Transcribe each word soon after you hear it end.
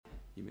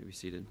You may be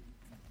seated.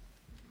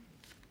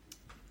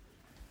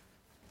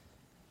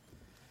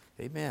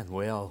 Amen.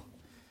 Well,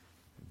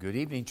 good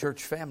evening,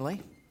 church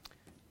family.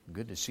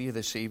 Good to see you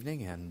this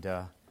evening. And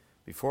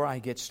before I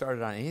get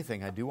started on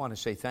anything, I do want to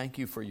say thank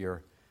you for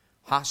your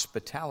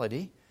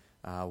hospitality.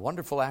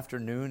 Wonderful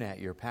afternoon at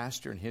your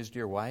pastor and his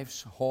dear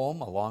wife's home,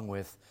 along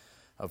with,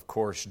 of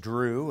course,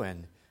 Drew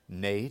and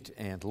Nate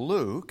and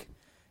Luke,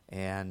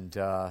 and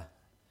the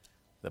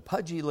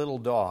pudgy little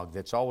dog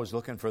that's always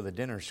looking for the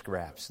dinner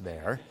scraps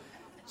there.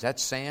 Is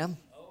that Sam?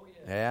 Oh,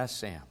 yeah,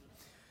 Sam.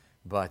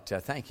 But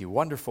thank you.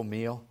 Wonderful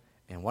meal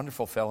and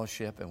wonderful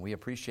fellowship, and we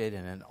appreciate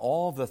it. And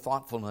all the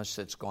thoughtfulness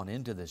that's gone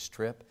into this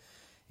trip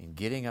in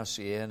getting us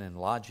in and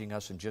lodging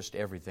us and just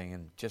everything.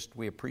 And just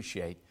we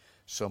appreciate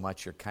so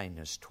much your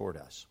kindness toward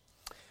us.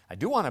 I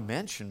do want to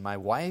mention my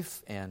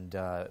wife, and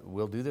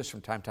we'll do this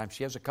from time to time.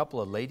 She has a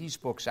couple of ladies'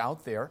 books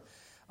out there.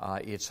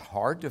 It's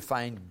hard to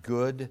find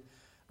good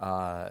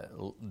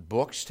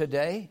books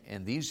today,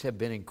 and these have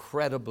been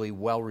incredibly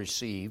well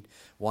received.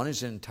 One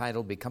is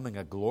entitled Becoming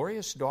a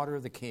Glorious Daughter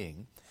of the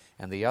King,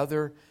 and the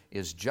other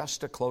is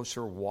Just a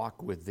Closer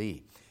Walk with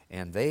Thee.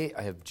 And they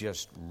have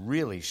just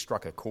really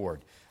struck a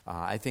chord.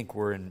 I think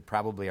we're in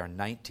probably our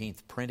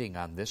 19th printing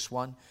on this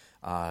one.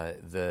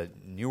 The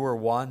newer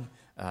one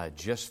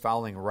just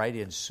following right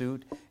in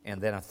suit,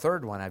 and then a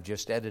third one I've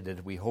just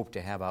edited we hope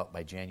to have out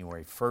by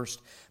January 1st.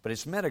 But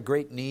it's met a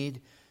great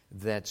need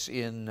that's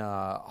in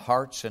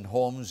hearts and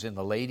homes in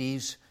the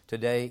ladies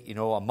today. You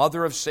know, a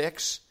mother of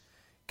 6,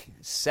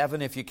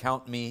 7 if you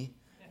count me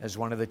as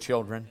one of the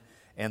children,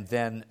 and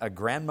then a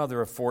grandmother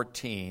of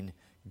 14,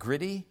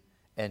 gritty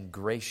and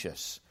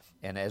gracious.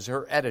 And as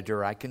her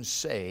editor, I can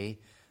say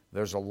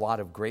there's a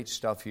lot of great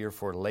stuff here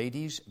for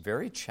ladies,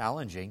 very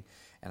challenging.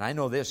 And I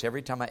know this,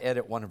 every time I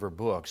edit one of her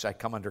books, I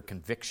come under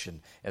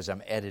conviction as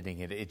I'm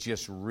editing it. It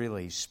just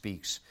really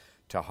speaks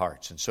to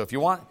hearts. And so if you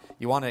want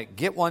to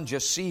get one,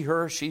 just see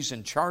her. She's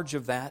in charge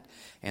of that.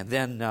 And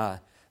then,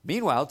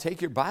 meanwhile,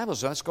 take your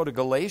Bibles. Let's go to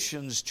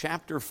Galatians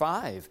chapter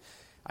 5.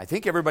 I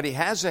think everybody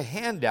has a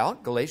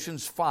handout,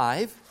 Galatians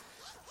 5.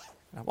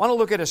 I want to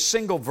look at a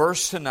single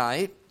verse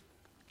tonight.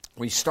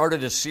 We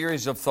started a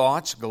series of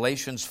thoughts.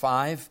 Galatians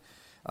 5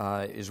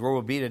 is where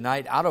we'll be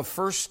tonight. Out of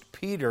 1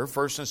 Peter,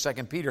 1st and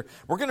 2nd Peter.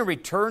 We're going to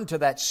return to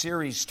that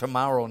series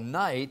tomorrow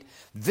night.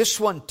 This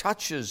one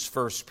touches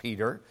 1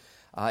 Peter.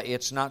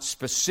 It's not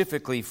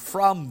specifically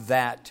from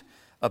that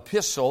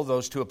epistle,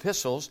 those two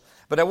epistles,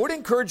 but I would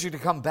encourage you to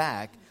come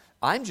back.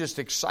 I'm just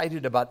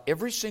excited about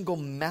every single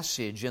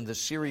message in the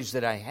series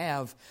that I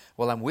have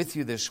while I'm with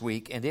you this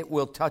week, and it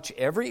will touch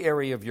every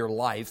area of your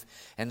life.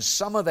 And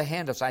some of the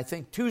handouts, I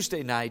think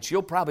Tuesday nights,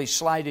 you'll probably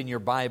slide in your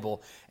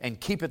Bible and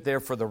keep it there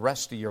for the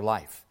rest of your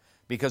life,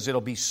 because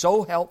it'll be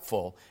so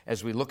helpful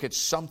as we look at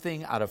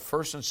something out of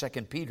 1st and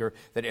 2nd Peter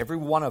that every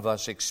one of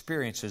us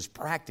experiences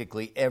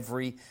practically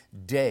every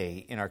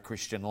day in our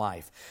Christian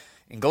life.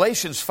 In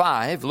Galatians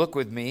 5, look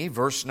with me,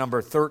 verse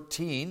number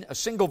 13, a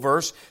single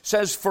verse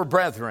says, "For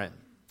brethren."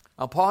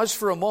 I'll pause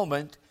for a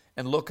moment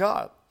and look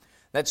up.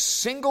 That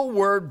single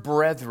word,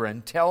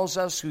 brethren, tells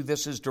us who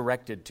this is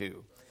directed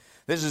to.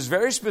 This is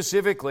very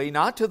specifically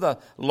not to the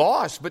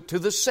lost, but to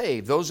the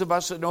saved, those of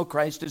us that know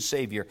Christ as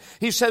Savior.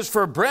 He says,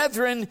 "For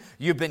brethren,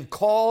 you've been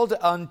called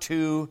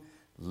unto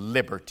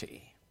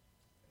liberty."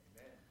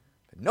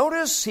 But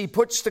notice he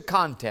puts the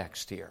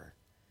context here.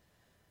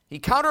 He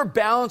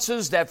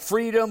counterbalances that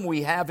freedom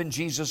we have in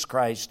Jesus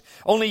Christ.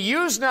 "Only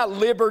use not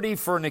liberty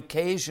for an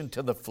occasion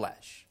to the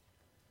flesh.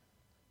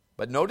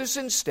 But notice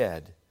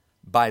instead,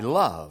 by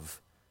love,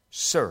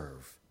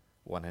 serve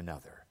one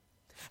another."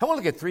 I want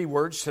to look at 3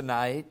 words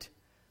tonight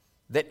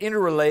that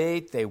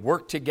interrelate, they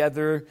work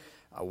together.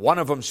 One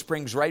of them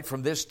springs right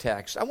from this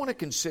text. I want to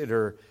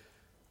consider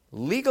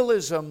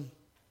legalism,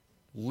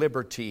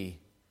 liberty,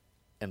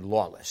 and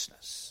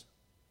lawlessness.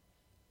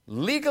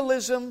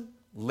 Legalism,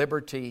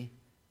 liberty,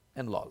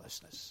 and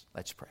lawlessness.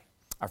 Let's pray.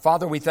 Our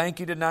Father, we thank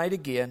you tonight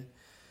again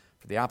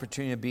for the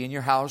opportunity to be in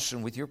your house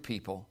and with your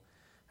people.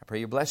 I pray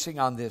your blessing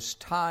on this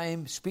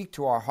time. Speak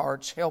to our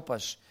hearts. Help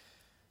us,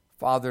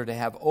 Father, to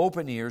have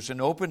open ears and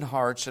open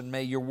hearts, and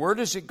may your word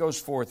as it goes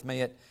forth,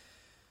 may it,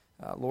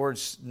 Lord,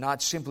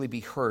 not simply be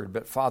heard,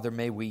 but Father,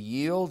 may we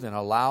yield and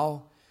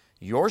allow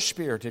your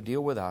Spirit to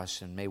deal with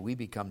us, and may we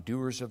become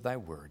doers of thy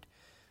word.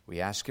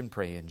 We ask and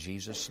pray in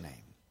Jesus'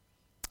 name.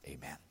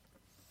 Amen.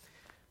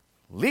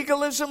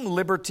 Legalism,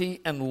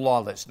 liberty, and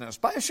lawlessness.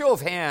 By a show of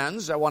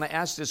hands, I want to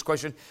ask this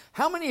question.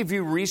 How many of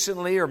you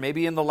recently, or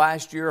maybe in the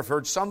last year, have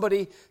heard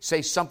somebody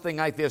say something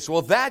like this?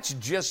 "Well, that's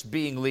just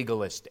being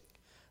legalistic."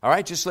 All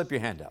right, just slip your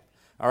hand up.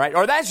 All right,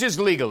 or "That's just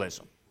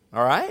legalism."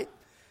 All right?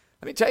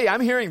 Let me tell you,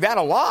 I'm hearing that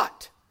a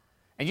lot.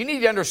 And you need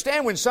to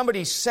understand when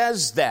somebody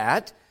says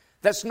that,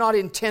 that's not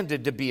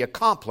intended to be a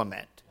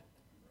compliment.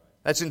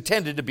 That's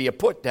intended to be a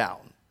put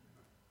down.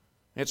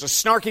 It's a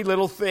snarky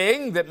little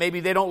thing that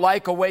maybe they don't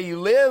like a way you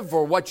live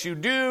or what you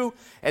do,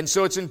 and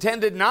so it's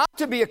intended not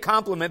to be a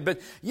compliment. But,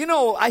 you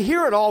know, I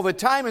hear it all the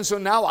time, and so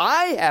now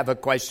I have a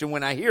question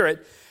when I hear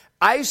it.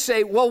 I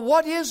say, well,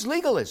 what is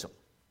legalism?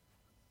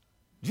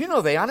 You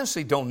know, they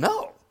honestly don't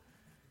know.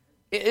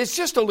 It's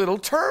just a little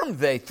term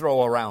they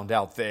throw around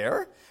out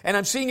there. And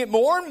I'm seeing it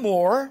more and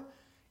more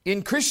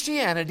in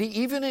Christianity,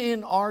 even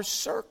in our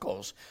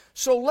circles.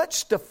 So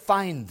let's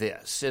define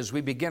this as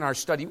we begin our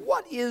study.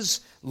 What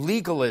is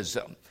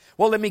legalism?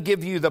 Well, let me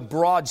give you the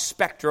broad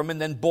spectrum and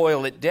then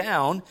boil it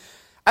down.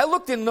 I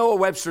looked in Noah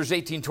Webster's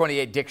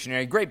 1828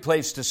 dictionary. Great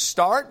place to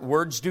start.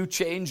 Words do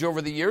change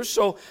over the years.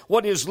 So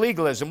what is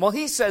legalism? Well,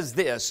 he says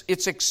this: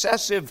 it's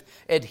excessive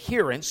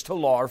adherence to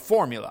law or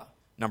formula,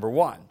 number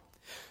one.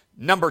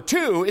 Number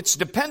two, it's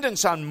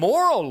dependence on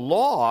moral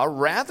law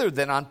rather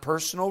than on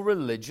personal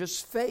religious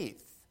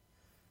faith.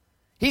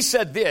 He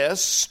said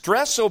this: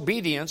 stress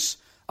obedience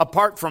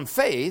apart from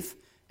faith,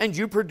 and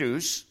you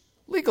produce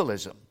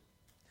legalism.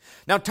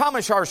 Now,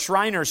 Thomas R.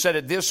 Schreiner said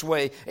it this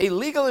way: a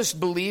legalist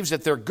believes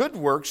that their good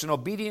works and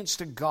obedience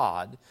to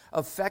God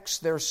affects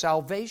their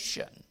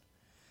salvation.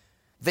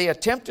 They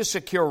attempt to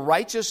secure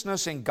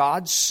righteousness in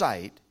God's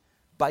sight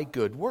by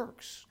good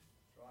works.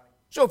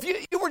 So if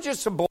you were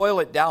just to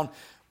boil it down,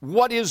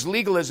 what is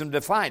legalism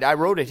defined? I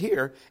wrote it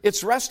here.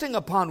 It's resting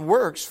upon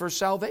works for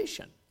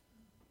salvation.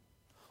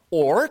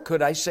 Or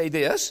could I say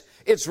this?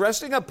 It's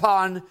resting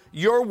upon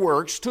your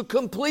works to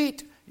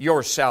complete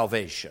your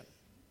salvation.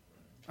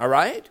 All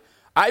right?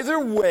 Either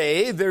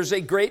way, there's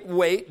a great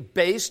weight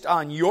based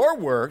on your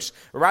works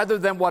rather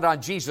than what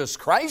on Jesus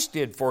Christ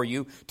did for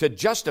you to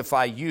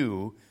justify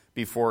you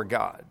before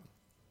God.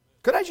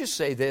 Could I just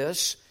say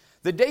this?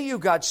 The day you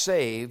got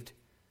saved,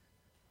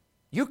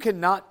 you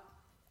cannot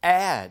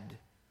add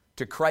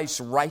to Christ's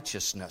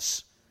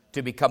righteousness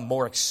to become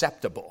more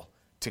acceptable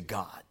to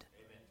God.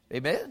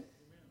 Amen? Amen?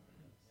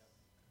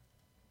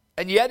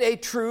 And yet a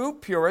true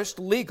purist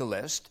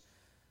legalist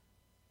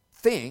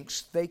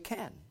thinks they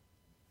can.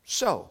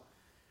 So,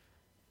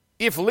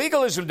 if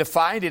legalism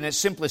defined in its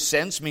simplest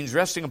sense means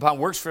resting upon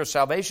works for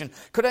salvation,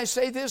 could I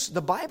say this?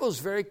 The Bible is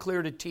very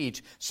clear to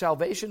teach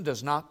salvation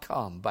does not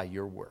come by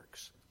your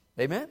works.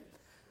 Amen?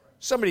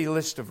 Somebody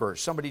list a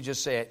verse. Somebody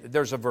just say,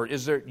 there's a verse.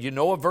 Is there,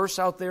 a verse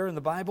out there in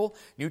the Bible?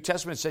 New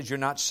Testament says you're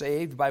not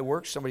saved by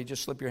works. Somebody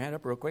just slip your hand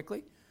up real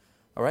quickly.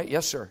 All right,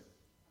 yes, sir.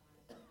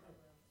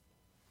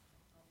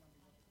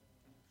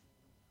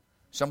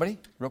 Somebody,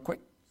 real quick.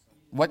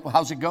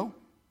 How's it go?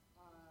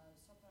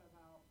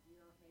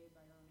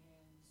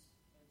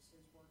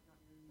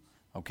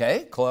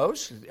 Okay,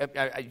 close.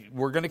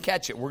 We're going to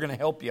catch it. We're going to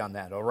help you on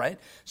that, all right?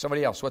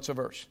 Somebody else, what's the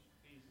verse?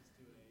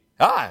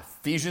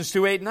 Ephesians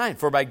 2, 8, and 9.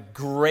 For by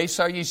grace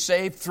are you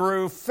saved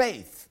through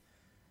faith.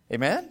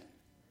 Amen?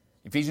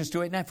 Ephesians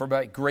 2, 8, and 9. For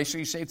by grace are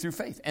you saved through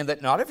faith. And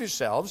that not of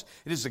yourselves,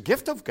 it is the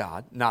gift of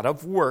God, not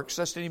of works,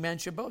 lest any man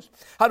should boast.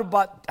 How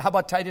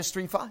about Titus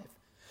 3, 5?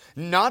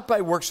 Not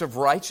by works of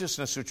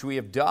righteousness which we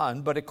have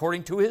done, but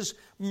according to His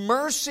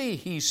mercy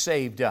He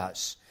saved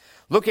us.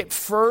 Look at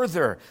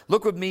further.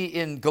 Look with me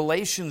in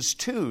Galatians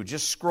 2.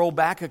 Just scroll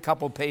back a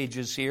couple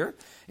pages here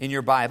in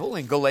your Bible,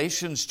 in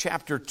Galatians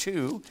chapter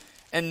 2,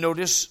 and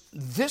notice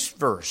this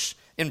verse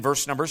in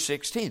verse number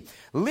 16.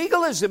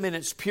 Legalism in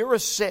its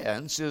purest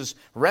sense is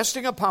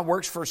resting upon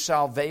works for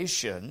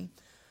salvation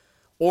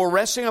or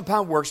resting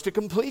upon works to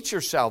complete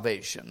your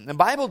salvation. The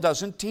Bible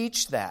doesn't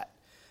teach that.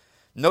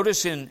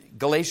 Notice in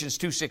Galatians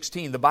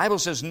 2:16, the Bible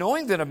says,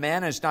 knowing that a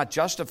man is not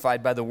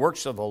justified by the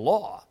works of the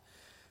law,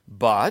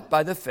 but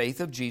by the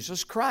faith of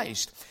Jesus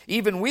Christ.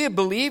 Even we have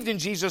believed in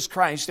Jesus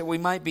Christ that we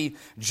might be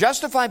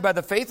justified by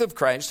the faith of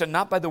Christ and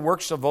not by the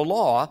works of the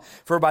law.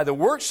 For by the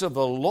works of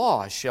the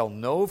law shall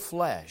no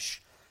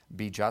flesh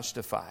be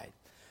justified.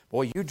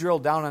 Boy, you drill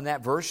down on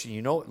that verse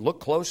and look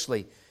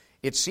closely.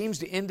 It seems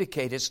to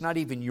indicate it's not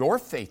even your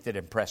faith that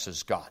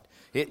impresses God.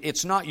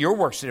 It's not your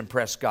works that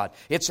impress God.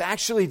 It's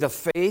actually the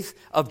faith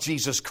of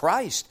Jesus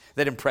Christ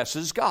that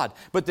impresses God.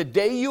 But the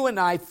day you and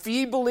I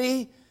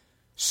feebly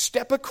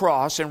step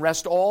across and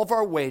rest all of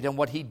our weight on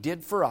what He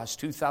did for us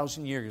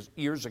 2,000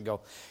 years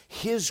ago,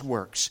 His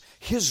works,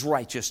 His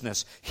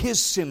righteousness,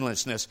 His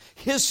sinlessness,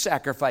 His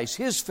sacrifice,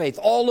 His faith,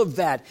 all of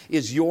that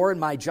is your and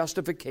my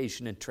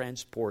justification and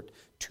transport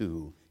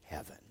to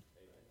heaven.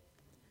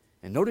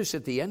 And notice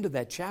at the end of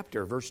that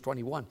chapter, verse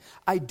 21,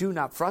 I do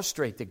not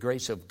frustrate the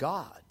grace of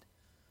God.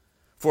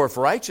 For if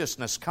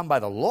righteousness come by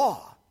the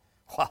law,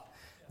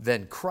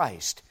 then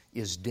Christ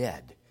is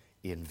dead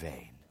in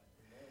vain.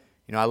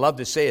 I love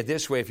to say it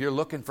this way. If you're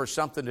looking for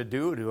something to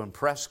do to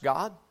impress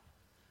God,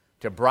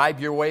 to bribe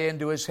your way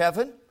into His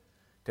heaven,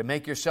 to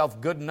make yourself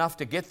good enough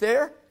to get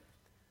there,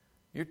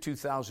 you're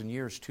 2,000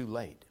 years too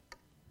late.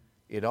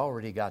 It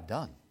already got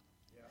done.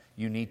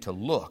 You need to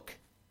look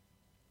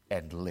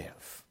and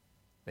live.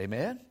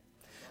 Amen?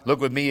 Look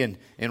with me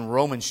in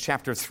Romans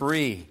chapter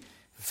 3.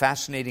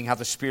 Fascinating how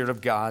the Spirit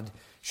of God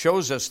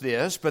shows us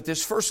this. But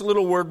this first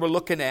little word we're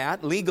looking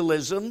at,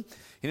 legalism,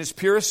 in its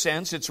purest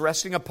sense, it's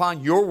resting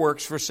upon your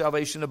works for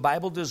salvation. The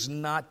Bible does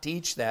not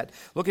teach that.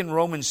 Look in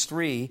Romans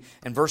 3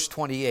 and verse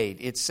 28.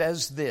 It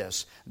says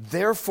this,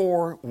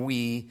 therefore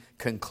we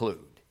conclude.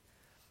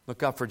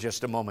 Look up for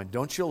just a moment.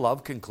 Don't you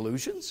love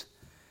conclusions?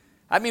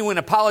 I mean, when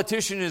a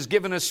politician is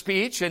given a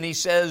speech and he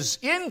says,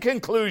 in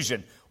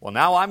conclusion, well,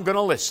 now I'm going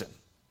to listen.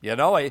 You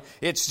know,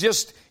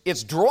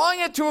 it's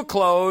drawing it to a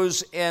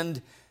close,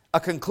 and a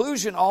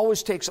conclusion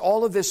always takes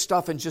all of this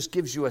stuff and just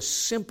gives you a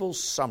simple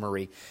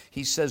summary.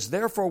 He says,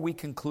 therefore we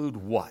conclude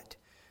what?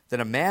 That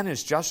a man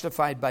is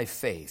justified by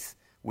faith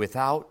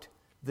without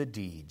the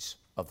deeds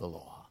of the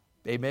law.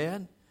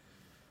 Amen?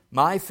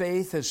 My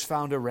faith has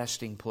found a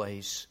resting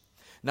place,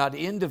 not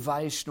in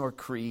device nor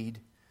creed.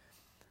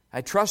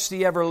 I trust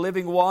the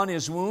ever-living one,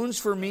 his wounds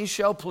for me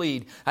shall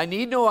plead. I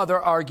need no other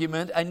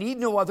argument, I need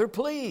no other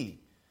plea.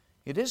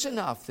 It is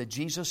enough that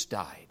Jesus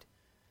died,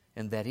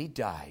 and that he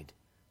died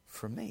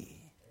for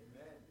me.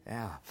 Amen.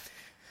 Yeah.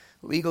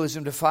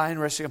 Legalism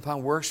defined, resting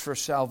upon works for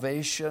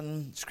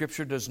salvation.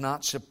 Scripture does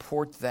not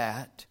support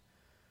that.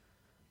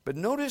 But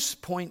notice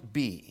point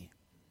B.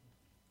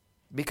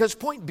 Because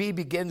point B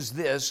begins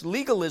this,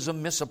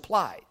 legalism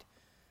misapplied.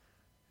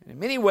 In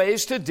many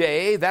ways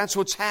today, that's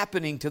what's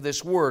happening to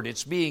this word.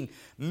 It's being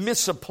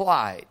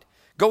misapplied.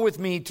 Go with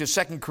me to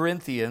 2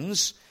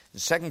 Corinthians.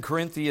 2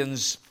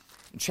 Corinthians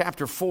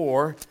chapter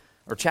 4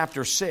 or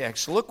chapter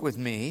 6. Look with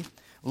me.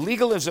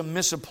 Legalism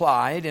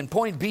misapplied. And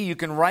point B, you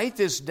can write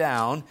this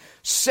down.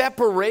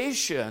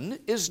 Separation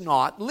is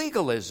not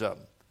legalism.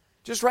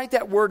 Just write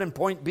that word in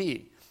point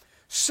B.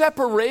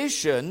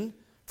 Separation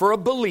for a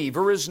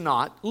believer is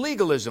not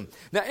legalism.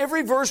 Now,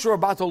 every verse we're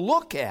about to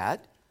look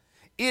at,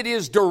 it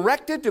is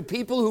directed to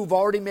people who've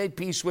already made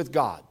peace with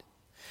God.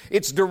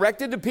 It's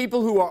directed to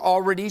people who are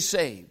already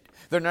saved.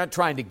 They're not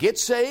trying to get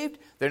saved.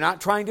 They're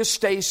not trying to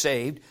stay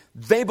saved.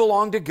 They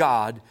belong to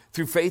God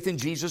through faith in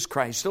Jesus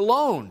Christ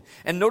alone.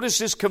 And notice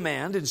this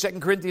command in 2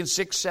 Corinthians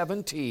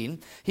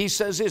 6:17. He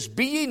says this,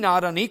 be ye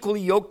not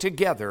unequally yoked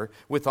together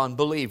with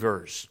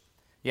unbelievers.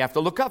 You have to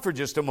look up for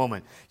just a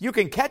moment. You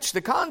can catch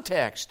the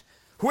context.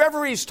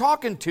 Whoever he's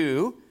talking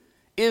to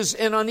is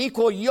an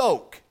unequal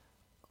yoke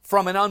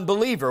from an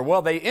unbeliever.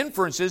 Well, the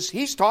inference is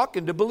he's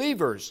talking to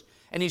believers.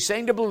 And he's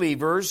saying to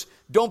believers,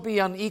 don't be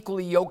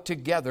unequally yoked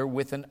together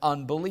with an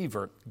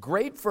unbeliever.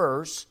 Great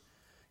verse.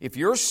 If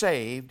you're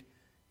saved,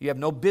 you have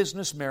no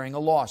business marrying a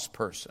lost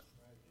person.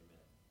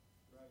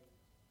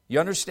 You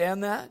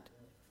understand that?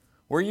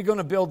 Where are you going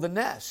to build the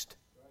nest?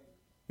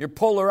 You're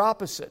polar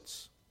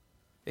opposites.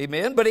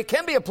 Amen? But it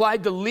can be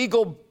applied to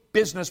legal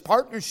business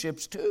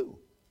partnerships too,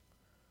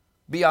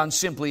 beyond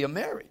simply a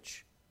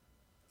marriage.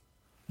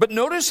 But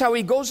notice how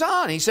he goes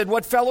on. He said,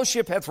 what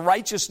fellowship hath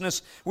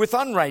righteousness with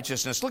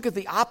unrighteousness? Look at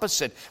the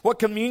opposite. What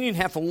communion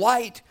hath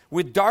light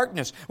with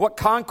darkness? What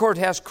concord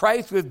has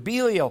Christ with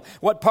Belial?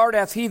 What part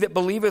hath he that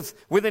believeth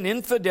with an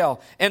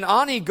infidel? And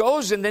on he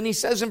goes, and then he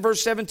says in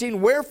verse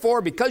 17,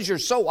 wherefore, because you're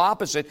so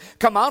opposite,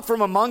 come out from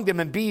among them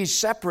and be ye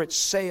separate,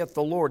 saith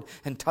the Lord,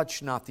 and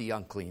touch not the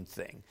unclean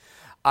thing.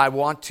 I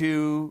want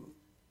to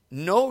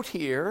note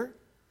here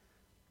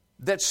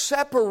that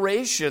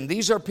separation,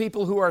 these are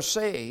people who are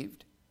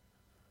saved,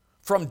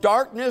 from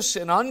darkness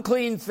and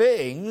unclean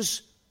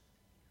things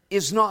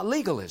is not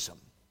legalism.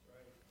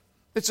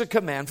 It's a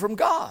command from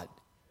God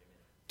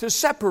to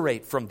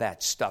separate from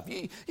that stuff.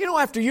 You know,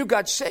 after you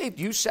got saved,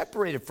 you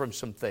separated from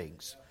some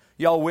things.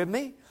 Y'all with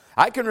me?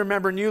 I can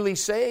remember newly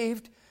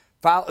saved.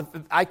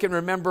 I can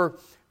remember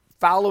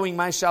following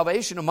my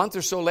salvation. A month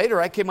or so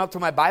later, I came up to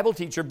my Bible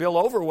teacher, Bill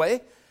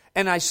Overway,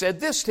 and I said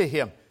this to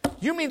him.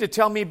 You mean to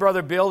tell me,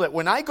 Brother Bill, that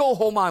when I go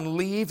home on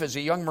leave as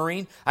a young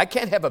Marine, I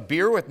can't have a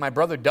beer with my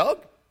brother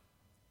Doug?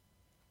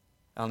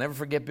 I'll never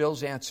forget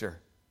Bill's answer.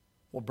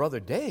 Well, Brother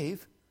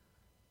Dave,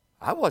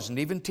 I wasn't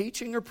even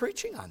teaching or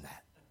preaching on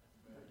that.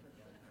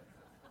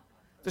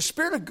 The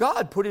Spirit of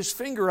God put His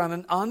finger on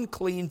an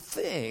unclean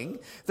thing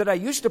that I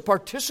used to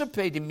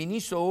participate in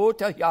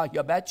Minnesota,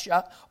 you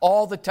betcha,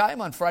 all the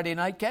time on Friday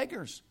night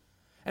keggers.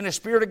 And the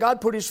Spirit of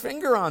God put His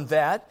finger on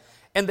that,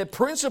 and the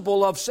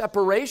principle of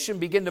separation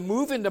began to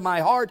move into my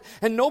heart,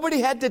 and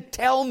nobody had to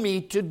tell me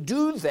to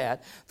do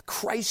that.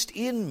 Christ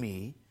in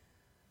me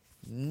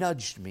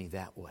nudged me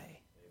that way.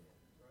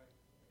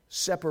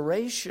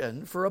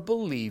 Separation for a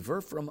believer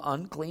from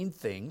unclean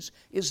things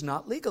is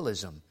not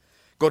legalism.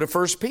 Go to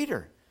 1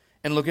 Peter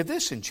and look at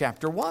this in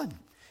chapter 1.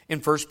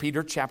 In 1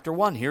 Peter chapter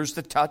 1, here's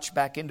the touch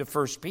back into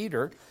 1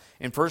 Peter.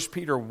 In 1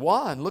 Peter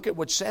 1, look at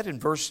what's said in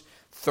verse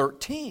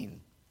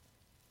 13.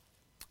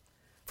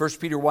 1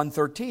 Peter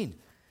 1:13.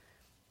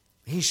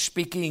 He's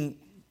speaking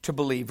to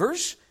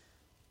believers.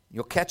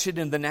 You'll catch it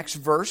in the next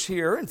verse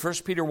here in 1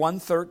 Peter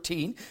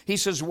 1:13. He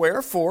says,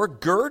 wherefore,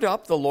 gird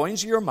up the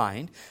loins of your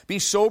mind, be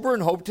sober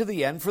and hope to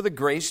the end for the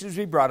grace that is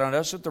to be brought on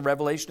us at the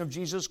revelation of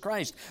Jesus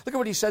Christ. Look at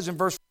what he says in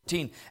verse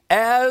 14.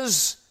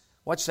 As,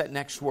 what's that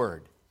next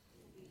word?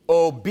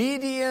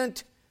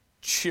 Obedient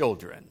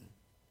children.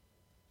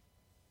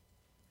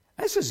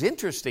 This is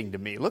interesting to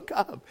me. Look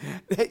up.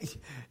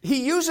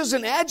 He uses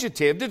an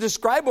adjective to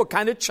describe what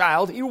kind of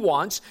child he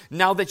wants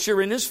now that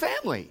you're in his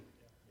family.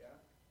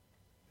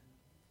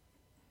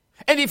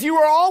 And if you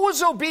were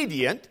always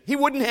obedient, he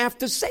wouldn't have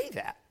to say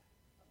that.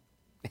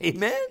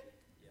 Amen?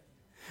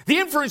 The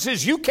inference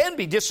is you can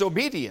be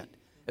disobedient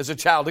as a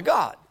child of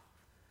God.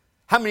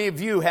 How many of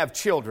you have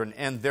children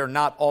and they're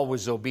not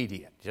always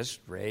obedient?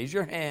 Just raise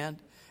your hand.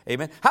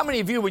 Amen. How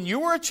many of you, when you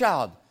were a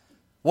child,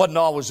 Wasn't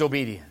always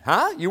obedient.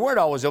 Huh? You weren't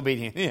always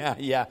obedient.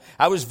 Yeah.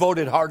 I was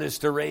voted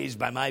hardest to raise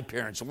by my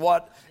parents.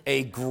 What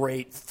a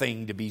great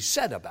thing to be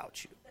said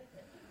about you.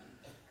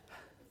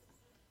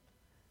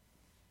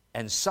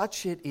 And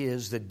such it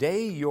is, the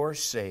day you're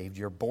saved,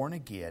 you're born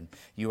again,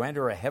 you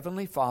enter a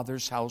heavenly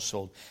Father's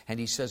household. And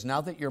He says,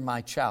 now that you're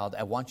my child,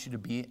 I want you to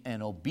be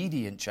an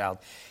obedient child.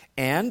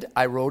 And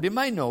I wrote in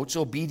my notes,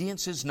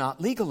 obedience is not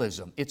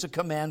legalism. It's a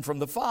command from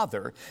the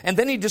Father. And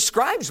then He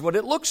describes what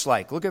it looks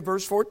like. Look at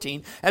verse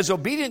 14. As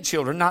obedient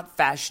children, not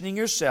fashioning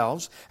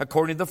yourselves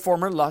according to the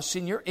former lusts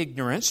in your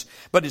ignorance,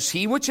 but as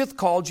He which hath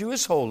called you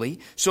is holy,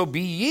 so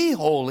be ye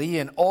holy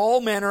in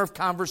all manner of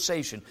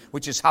conversation,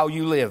 which is how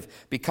you live.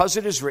 Because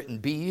it is written,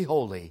 be ye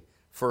holy,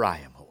 for I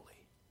am holy.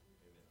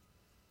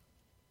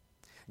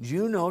 Do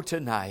you know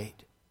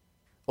tonight,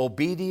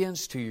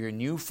 obedience to your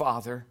new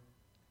Father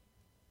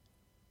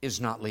is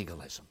not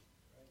legalism?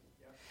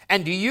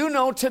 And do you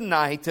know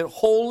tonight that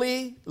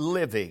holy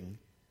living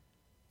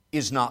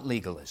is not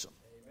legalism?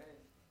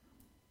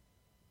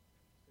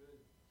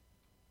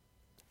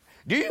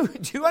 Do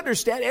you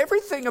understand?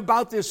 Everything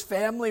about this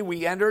family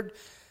we entered,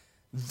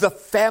 the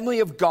family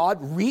of God,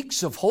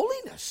 reeks of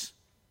holiness.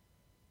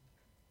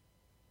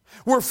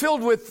 We're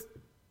filled with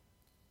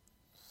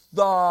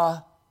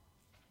the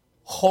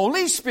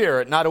Holy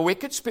Spirit, not a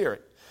wicked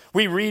spirit.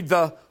 We read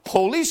the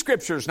holy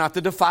scriptures, not the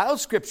defiled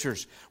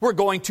scriptures. We're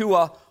going to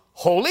a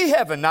holy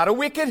heaven, not a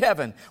wicked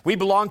heaven. We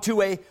belong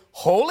to a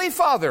holy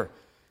Father,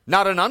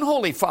 not an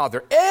unholy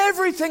Father.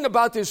 Everything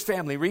about this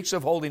family reeks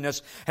of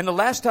holiness. And the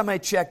last time I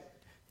checked,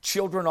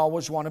 children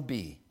always want to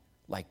be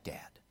like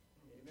Dad.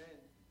 Amen.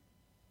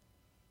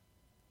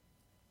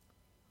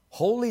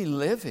 Holy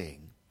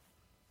living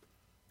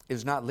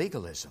is not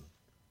legalism.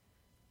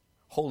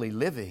 Holy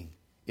living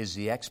is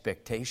the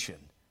expectation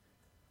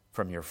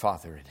from your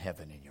Father in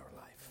heaven in your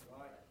life.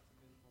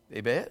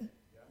 Amen?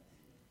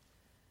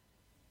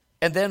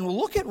 And then we'll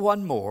look at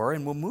one more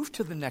and we'll move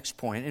to the next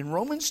point. In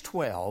Romans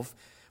 12,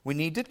 we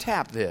need to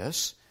tap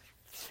this.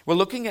 We're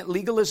looking at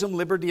legalism,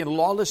 liberty, and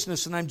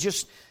lawlessness, and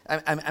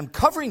I'm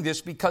covering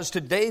this because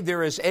today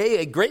there is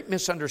a great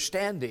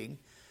misunderstanding,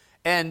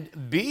 and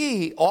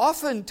B,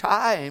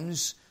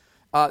 oftentimes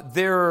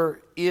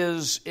there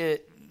is an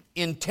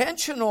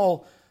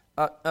intentional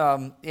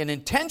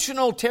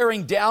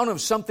tearing down of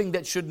something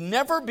that should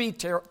never be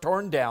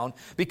torn down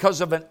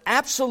because of an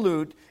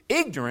absolute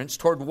ignorance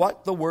toward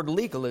what the word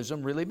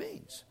legalism really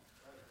means.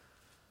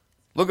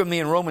 Look at me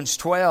in Romans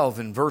 12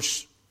 and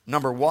verse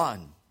number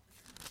 1.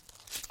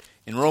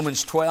 In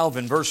Romans 12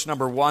 and verse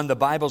number 1, the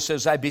Bible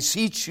says, I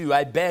beseech you,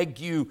 I beg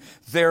you,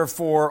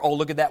 therefore, oh,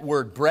 look at that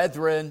word,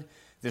 brethren,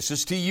 this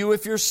is to you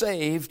if you're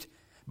saved,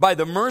 by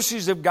the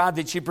mercies of God,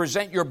 that you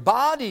present your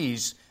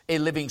bodies a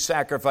living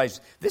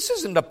sacrifice. This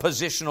isn't a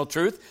positional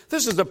truth.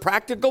 This is a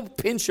practical,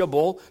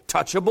 pinchable,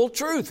 touchable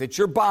truth. It's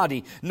your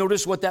body.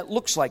 Notice what that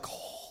looks like.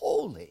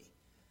 Holy,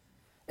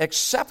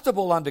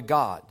 acceptable unto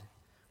God,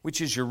 which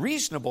is your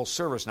reasonable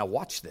service. Now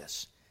watch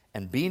this.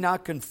 And be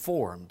not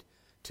conformed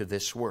to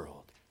this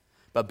world,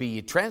 but be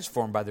ye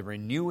transformed by the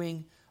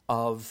renewing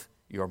of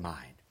your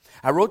mind.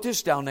 I wrote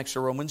this down next to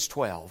Romans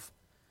 12.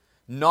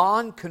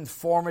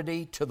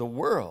 Non-conformity to the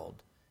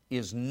world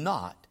is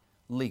not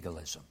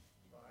legalism.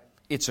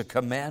 It's a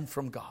command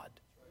from God.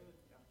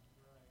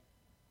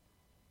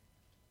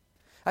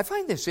 I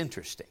find this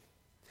interesting.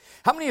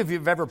 How many of you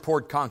have ever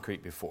poured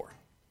concrete before?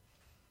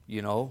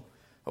 You know,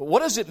 what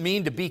does it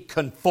mean to be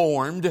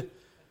conformed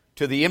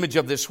to the image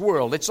of this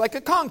world? It's like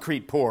a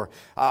concrete pour.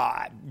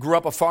 I grew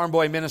up a farm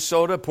boy in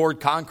Minnesota,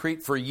 poured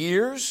concrete for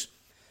years.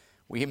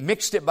 We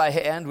mixed it by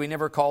hand. We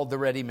never called the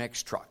ready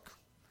mix truck.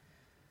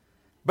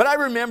 But I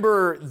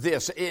remember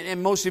this,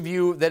 and most of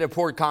you that have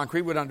poured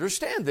concrete would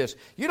understand this.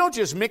 You don't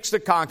just mix the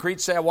concrete,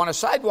 say, I want a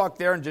sidewalk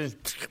there, and just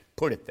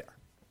put it there.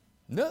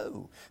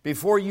 No.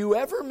 Before you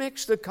ever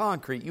mix the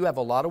concrete, you have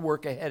a lot of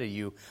work ahead of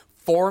you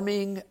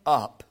forming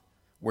up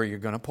where you're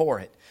going to pour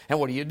it.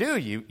 And what do?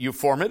 You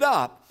form it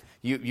up.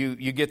 You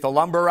get the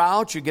lumber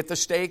out, you get the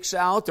stakes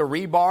out, the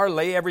rebar,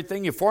 lay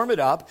everything, you form it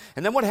up.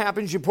 And then what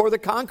happens? You pour the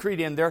concrete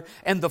in there,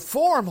 and the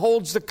form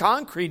holds the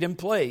concrete in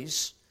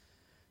place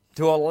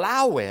to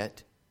allow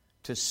it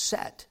to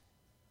set,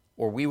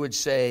 or we would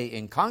say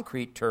in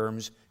concrete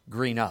terms,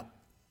 green up.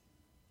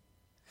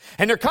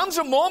 And there comes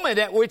a moment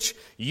at which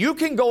you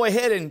can go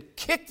ahead and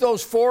kick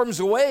those forms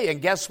away,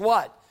 and guess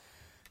what?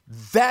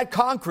 That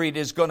concrete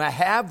is going to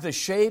have the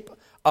shape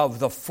of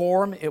the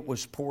form it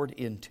was poured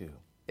into.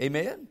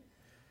 Amen?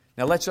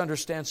 Now let's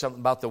understand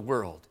something about the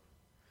world.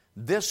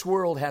 This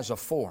world has a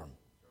form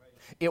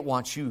it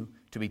wants you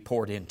to be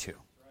poured into.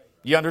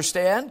 You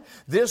understand?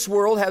 This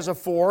world has a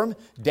form,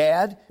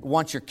 Dad,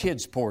 wants your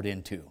kids poured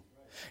into.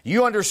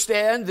 You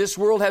understand? This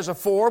world has a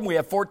form. We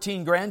have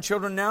 14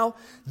 grandchildren now.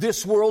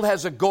 This world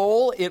has a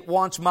goal. It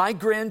wants my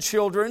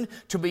grandchildren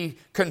to be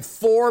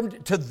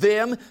conformed to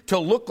them, to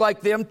look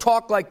like them,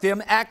 talk like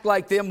them, act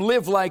like them,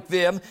 live like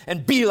them,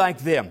 and be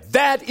like them.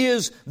 That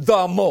is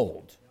the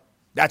mold.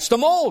 That's the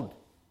mold.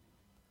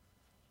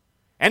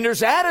 And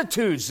there's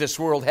attitudes this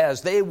world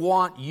has they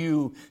want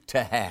you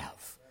to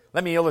have.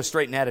 Let me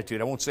illustrate an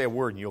attitude. I won't say a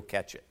word and you'll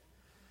catch it.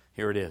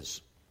 Here it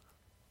is.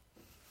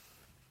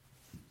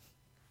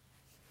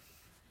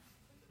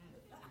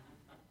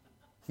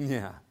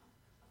 Yeah.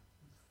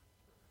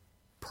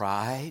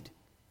 Pride,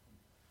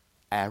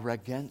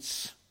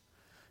 arrogance.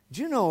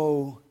 Do you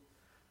know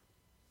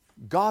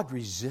God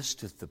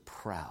resisteth the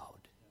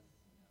proud,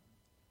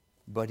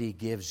 but He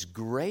gives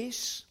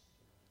grace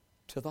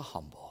to the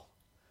humble.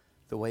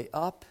 The way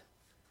up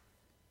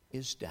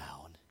is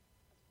down.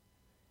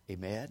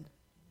 Amen?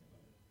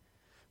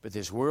 But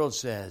this world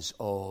says,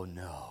 oh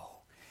no,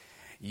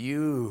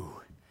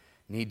 you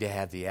need to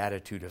have the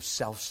attitude of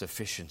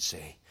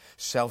self-sufficiency,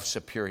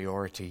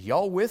 self-superiority.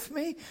 Y'all with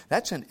me?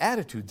 That's an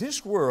attitude.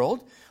 This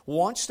world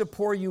wants to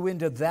pour you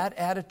into that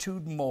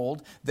attitude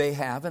mold they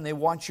have, and they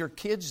want your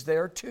kids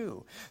there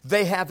too.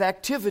 They have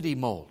activity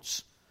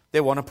molds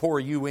they want to pour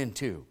you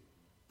into.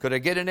 Could I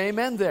get an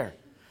amen there?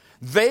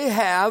 They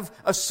have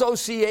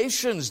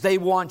associations they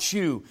want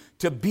you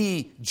to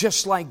be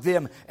just like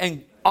them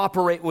and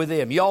operate with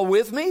them. Y'all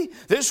with me?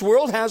 This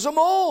world has a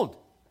mold.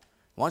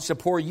 Wants to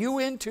pour you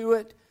into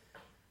it,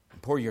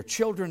 pour your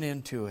children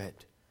into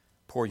it,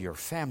 pour your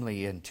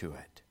family into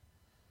it.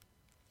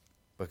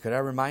 But could I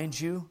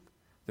remind you,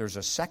 there's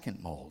a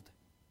second mold.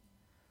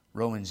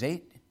 Romans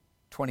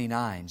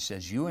 8:29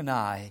 says, you and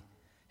I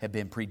have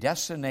been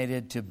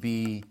predestinated to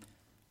be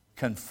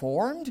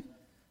conformed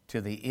to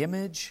the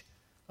image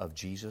of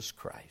Jesus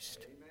Christ.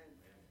 Amen.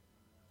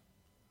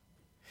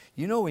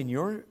 You know, in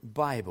your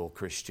Bible,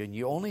 Christian,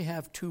 you only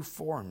have two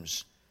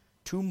forms,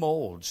 two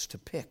molds to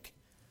pick.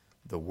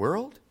 The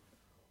world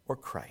or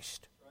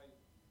Christ. Right.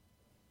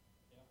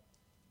 Yeah.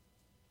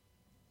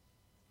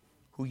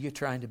 Who you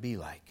trying to be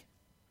like?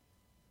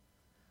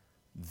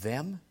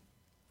 Them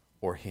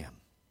or Him?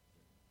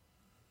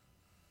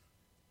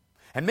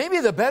 And maybe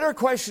the better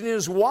question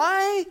is,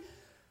 why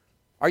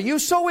are you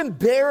so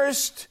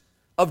embarrassed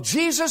of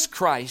Jesus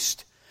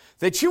Christ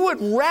that you would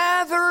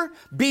rather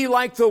be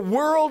like the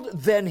world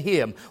than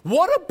Him?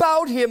 What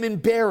about Him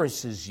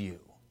embarrasses you?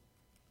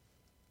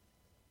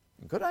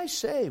 Could I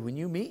say, when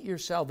you meet your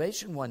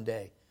salvation one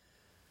day,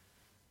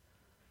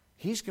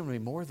 He's going to be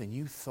more than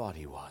you thought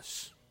He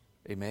was.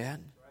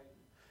 Amen?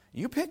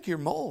 You pick your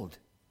mold.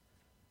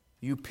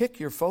 You pick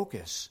your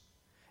focus.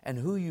 And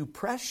who you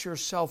press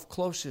yourself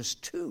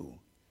closest to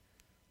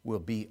will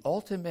be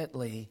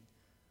ultimately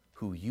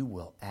who you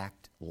will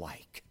act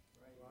like.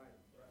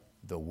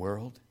 The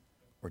world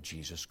or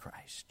Jesus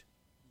Christ.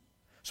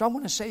 So I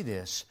want to say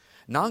this.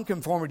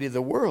 Nonconformity to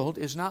the world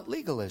is not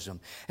legalism.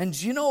 And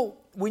you know,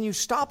 when you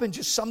stop and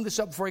just sum this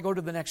up before I go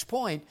to the next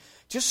point,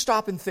 just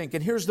stop and think.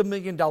 And here's the $1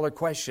 million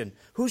question.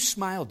 Whose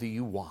smile do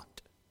you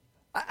want?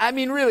 I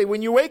mean, really,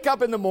 when you wake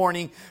up in the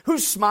morning,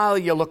 whose smile are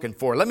you looking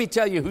for? Let me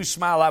tell you whose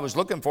smile I was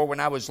looking for when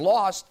I was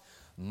lost.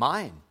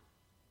 Mine.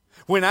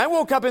 When I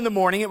woke up in the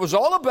morning, it was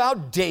all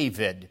about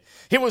David.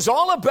 It was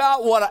all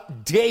about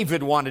what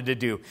David wanted to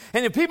do.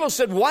 And if people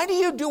said, why do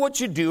you do what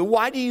you do?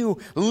 Why do you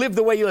live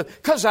the way you live?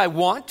 Because I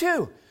want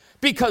to.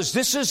 Because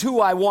this is who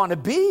I want to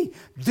be.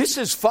 This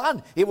is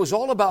fun. It was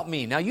all about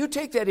me. Now you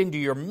take that into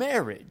your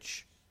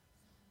marriage.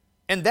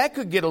 And that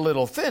could get a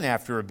little thin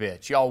after a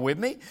bit. Y'all with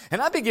me?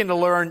 And I begin to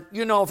learn,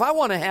 you know, if I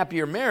want a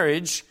happier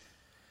marriage,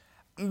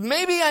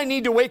 maybe I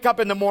need to wake up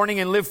in the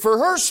morning and live for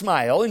her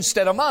smile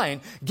instead of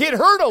mine. Get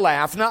her to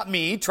laugh, not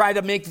me. Try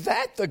to make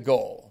that the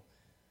goal.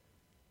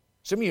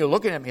 Some of you are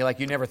looking at me like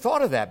you never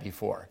thought of that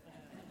before.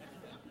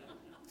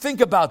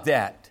 Think about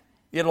that.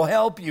 It'll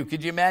help you.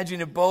 Could you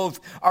imagine if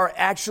both are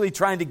actually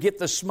trying to get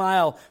the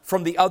smile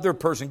from the other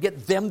person,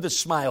 get them to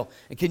smile?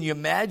 And can you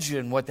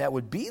imagine what that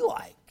would be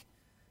like?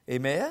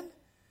 Amen?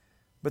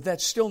 But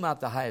that's still not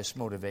the highest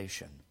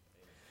motivation.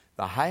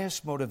 The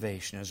highest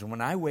motivation is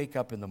when I wake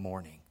up in the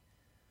morning,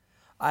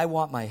 I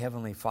want my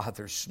Heavenly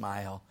Father's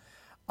smile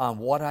on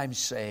what I'm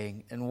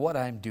saying and what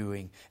I'm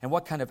doing and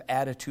what kind of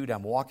attitude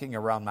I'm walking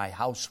around my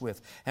house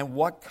with and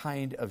what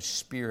kind of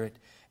spirit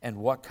and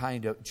what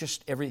kind of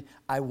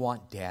I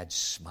want Dad's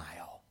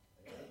smile.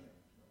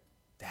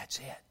 That's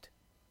it.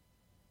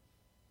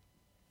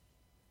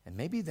 And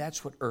maybe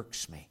that's what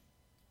irks me.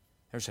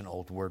 There's an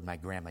old word my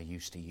grandma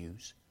used to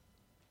use.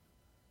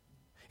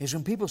 Is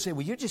when people say,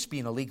 well, you're just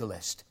being a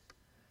legalist.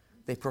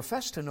 They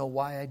profess to know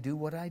why I do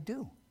what I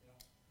do.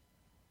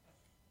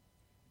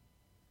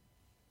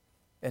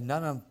 And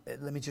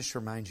let me just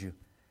remind you,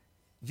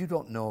 you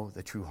don't know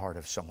the true heart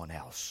of someone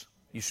else.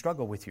 You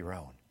struggle with your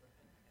own.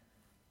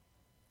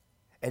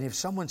 And if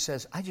someone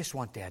says, I just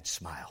want Dad's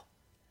smile,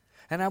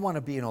 and I want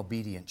to be an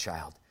obedient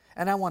child,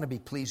 and I want to be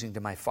pleasing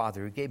to my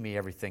Father who gave me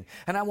everything,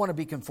 and I want to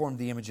be conformed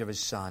to the image of His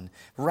Son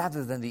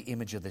rather than the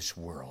image of this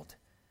world,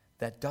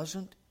 that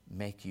doesn't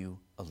make you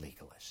a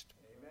legalist.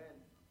 Amen.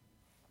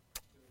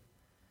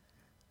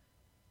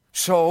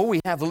 So we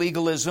have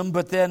legalism,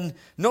 but then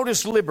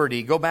notice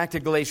liberty. Go back to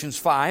Galatians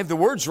 5. The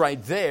word's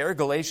right there.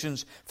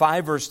 Galatians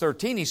 5 verse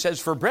 13. He says,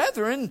 for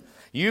brethren,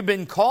 you've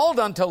been called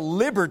unto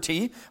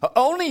liberty.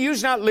 Only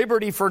use not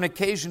liberty for an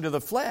occasion to the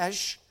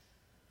flesh,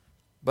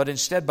 but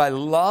instead by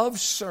love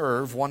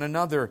serve one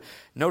another.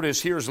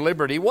 Notice here's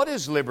liberty. What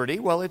is liberty?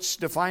 Well, it's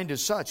defined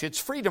as such. It's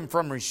freedom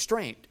from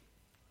restraint.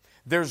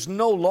 There's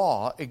no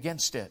law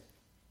against it.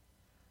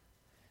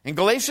 And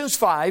Galatians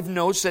 5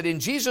 notes that in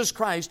Jesus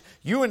Christ,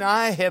 you and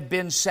I have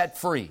been set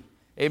free.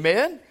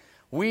 Amen?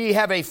 We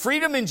have a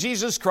freedom in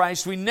Jesus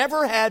Christ we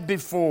never had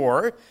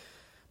before.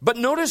 But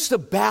notice the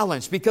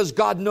balance, because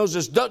God knows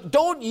us.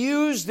 Don't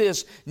use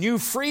this new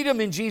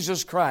freedom in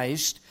Jesus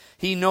Christ,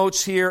 he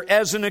notes here,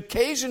 as an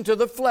occasion to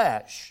the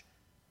flesh,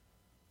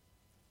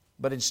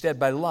 but instead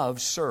by love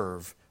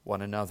serve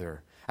one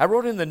another. I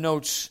wrote in the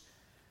notes,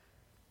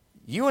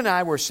 you and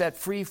I were set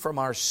free from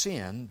our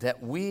sin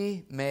that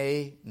we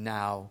may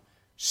now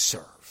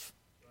serve.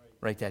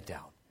 Write that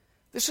down.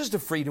 This is the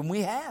freedom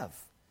we have.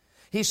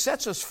 He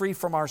sets us free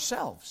from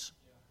ourselves.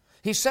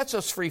 He sets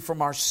us free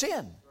from our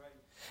sin.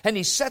 And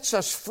He sets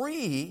us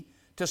free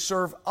to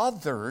serve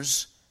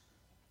others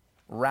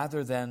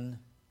rather than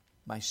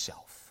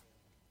myself.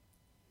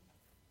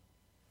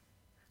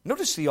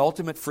 Notice the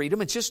ultimate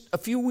freedom. It's just a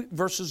few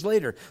verses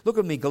later. Look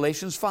at me,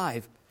 Galatians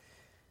 5.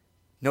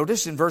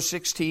 Notice in verse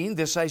 16,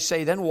 this I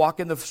say then,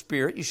 walk in the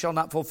Spirit, you shall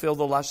not fulfill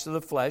the lust of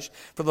the flesh,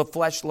 for the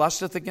flesh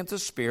lusteth against the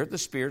Spirit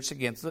Spirit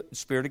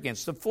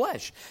against the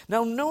flesh.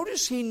 Now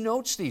notice he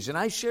notes these, and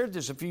I shared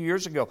this a few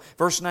years ago.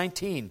 Verse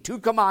 19, 2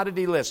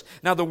 commodity lists.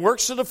 Now the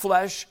works of the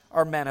flesh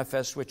are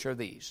manifest, which are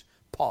these.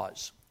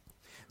 Pause.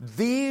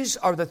 These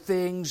are the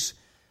things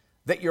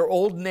that your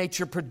old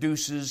nature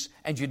produces,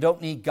 and you don't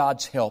need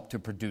God's help to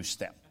produce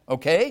them.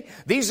 Okay?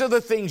 These are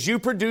the things you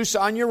produce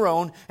on your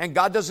own, and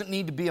God doesn't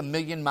need to be a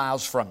million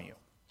miles from you.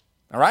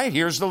 All right?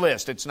 Here's the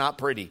list. It's not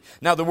pretty.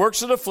 Now, the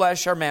works of the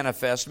flesh are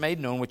manifest, made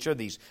known, which are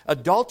these: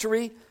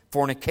 adultery,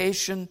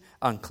 fornication,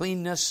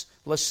 uncleanness,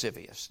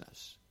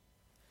 lasciviousness.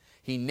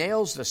 He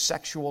nails the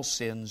sexual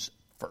sins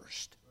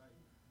first.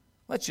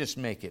 Let's just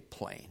make it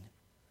plain.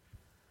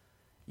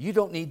 You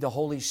don't need the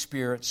Holy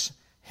Spirit's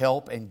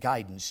help and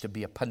guidance to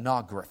be a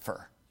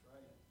pornographer.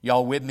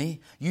 Y'all with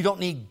me? You don't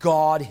need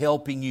God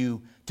helping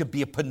you to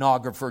be a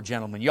pornographer,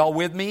 gentlemen. Y'all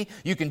with me?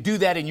 You can do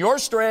that in your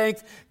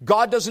strength.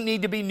 God doesn't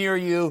need to be near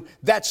you.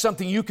 That's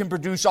something you can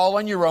produce all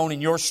on your own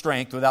in your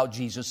strength without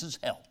Jesus'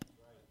 help.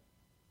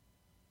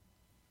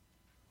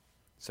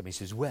 Somebody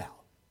says,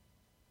 well,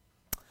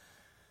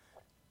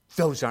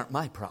 those aren't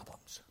my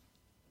problems.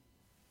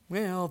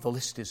 Well, the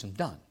list isn't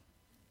done.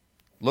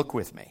 Look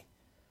with me.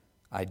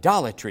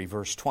 Idolatry,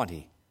 verse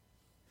 20.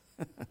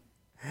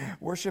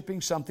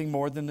 Worshiping something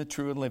more than the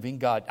true and living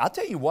God. I'll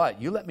tell you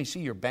what, you let me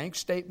see your bank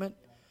statement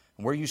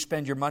and where you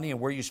spend your money and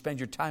where you spend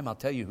your time, I'll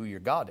tell you who your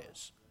God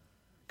is.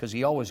 Because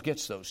He always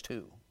gets those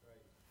too.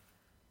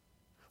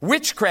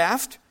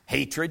 Witchcraft,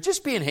 hatred,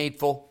 just being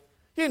hateful.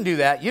 You can do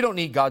that. You don't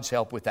need God's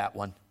help with that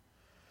one.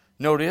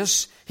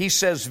 Notice, he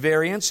says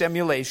variance,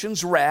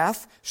 emulations,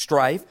 wrath,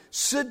 strife,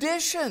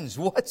 seditions.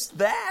 What's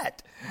that?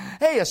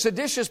 Hey, a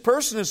seditious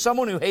person is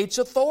someone who hates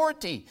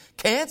authority.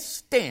 Can't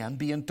stand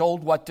being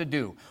told what to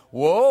do.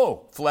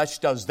 Whoa, flesh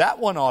does that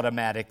one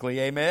automatically.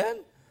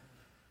 Amen?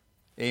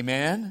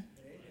 Amen?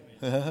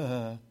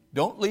 Amen.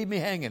 Don't leave me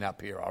hanging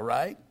up here, all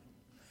right?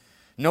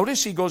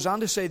 Notice he goes on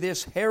to say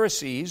this: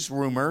 heresies,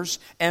 rumors,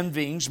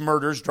 envyings,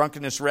 murders,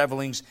 drunkenness,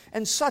 revelings,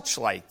 and such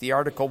like. The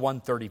Article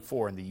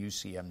 134 in the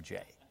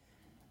UCMJ.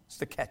 It's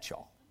the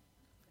catch-all.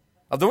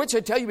 Of the which I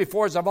tell you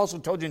before, as I've also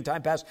told you in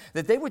time past,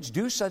 that they which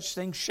do such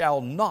things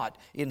shall not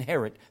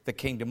inherit the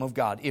kingdom of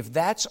God. If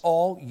that's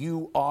all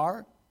you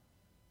are,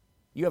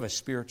 you have a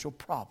spiritual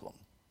problem.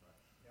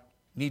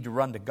 You need to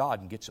run to God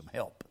and get some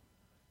help.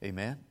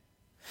 Amen?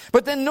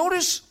 But then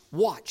notice,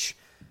 watch,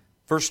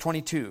 verse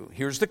 22.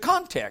 Here's the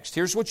context.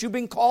 Here's what you've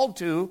been called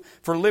to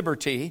for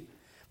liberty.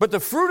 But the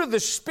fruit of the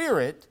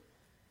Spirit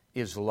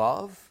is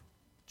love,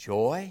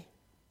 joy,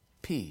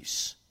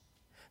 peace,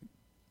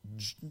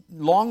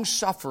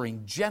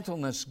 long-suffering,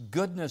 gentleness,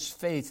 goodness,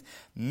 faith,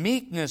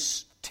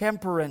 meekness,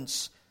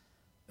 temperance.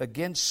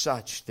 Against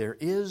such there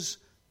is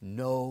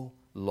no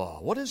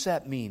law. What does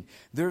that mean?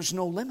 There's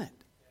no limit.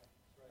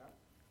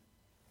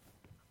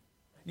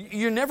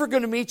 You're never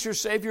going to meet your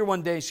Savior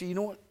one day and say, you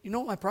know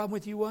what my problem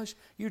with you was?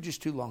 You're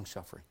just too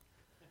long-suffering.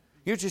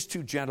 You're just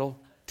too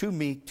gentle, too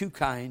meek, too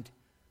kind,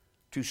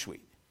 too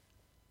sweet.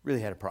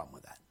 Really had a problem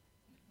with that.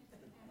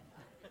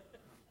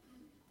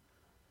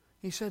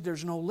 He said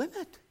there's no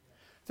limit.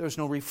 There's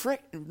no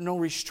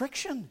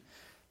restriction.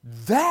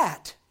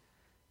 That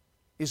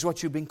is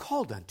what you've been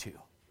called unto.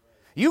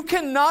 You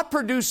cannot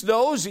produce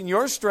those in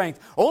your strength.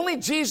 Only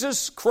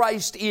Jesus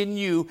Christ in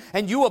you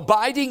and you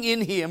abiding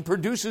in Him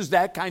produces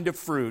that kind of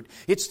fruit.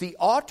 It's the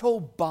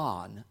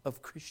autobahn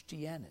of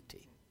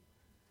Christianity.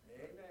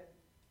 Amen.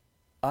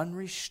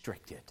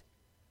 Unrestricted.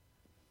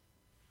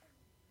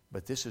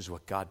 But this is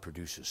what God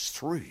produces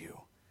through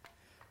you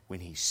when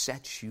He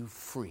sets you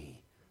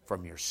free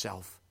from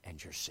yourself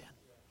and your sin.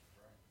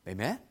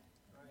 Amen?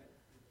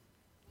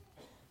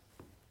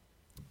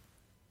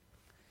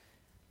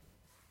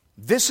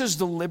 This is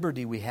the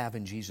liberty we have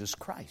in Jesus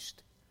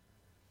Christ.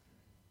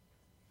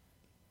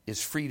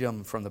 Is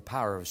freedom from the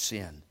power of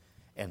sin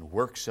and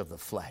works of the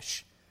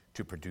flesh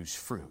to produce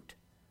fruit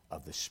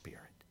of the Spirit.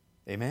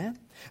 Amen?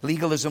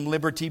 Legalism,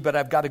 liberty, but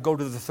I've got to go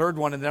to the third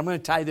one, and then I'm going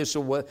to tie this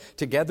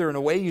together in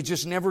a way you're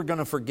just never going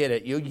to forget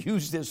it. You'll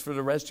use this for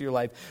the rest of your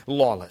life.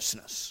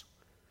 Lawlessness.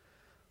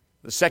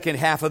 The second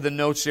half of the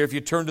notes there, if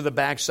you turn to the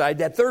backside,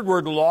 that third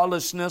word,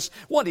 lawlessness,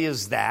 what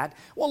is that?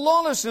 Well,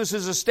 lawlessness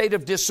is a state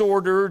of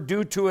disorder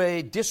due to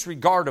a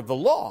disregard of the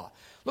law.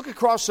 Look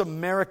across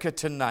America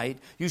tonight.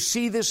 You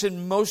see this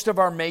in most of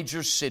our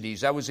major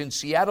cities. I was in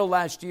Seattle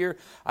last year.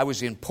 I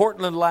was in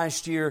Portland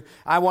last year.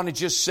 I want to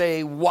just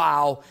say,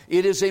 wow,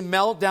 it is a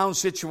meltdown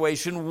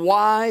situation.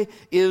 Why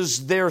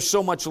is there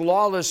so much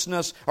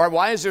lawlessness, or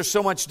why is there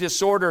so much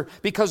disorder?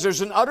 Because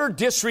there's an utter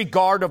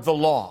disregard of the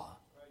law.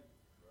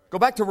 Go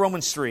back to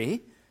Romans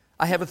 3.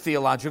 I have a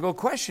theological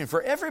question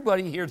for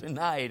everybody here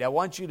tonight. I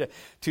want you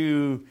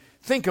to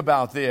think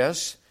about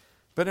this.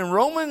 But in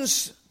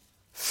Romans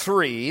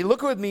 3,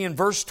 look with me in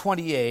verse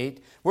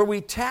 28, where we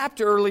tapped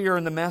earlier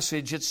in the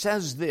message. It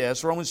says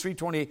this, Romans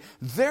 3:28,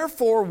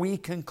 therefore we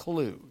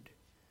conclude,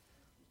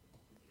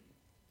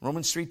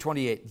 Romans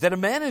 3:28, that a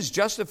man is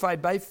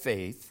justified by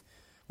faith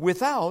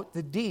without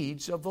the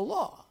deeds of the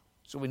law.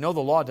 So we know the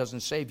law doesn't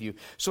save you.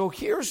 So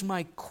here's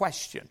my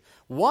question.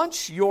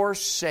 Once you're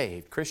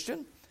saved,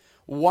 Christian,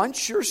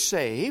 once you're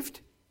saved,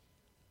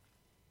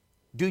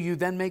 do you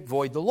then make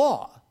void the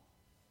law?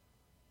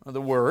 In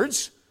other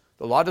words,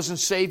 the law doesn't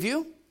save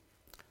you.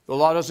 The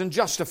law doesn't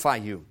justify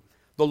you.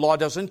 The law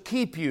doesn't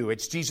keep you.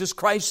 It's Jesus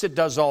Christ that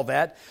does all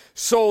that.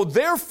 So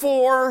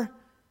therefore,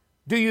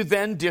 do you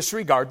then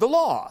disregard the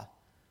law?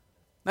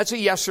 That's a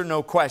yes or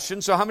no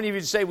question. So how many of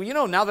you say, well, you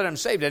know, now that I'm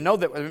saved, I know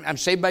that I'm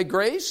saved by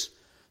grace.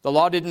 The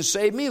law didn't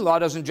save me. The law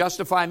doesn't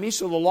justify me.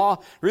 So the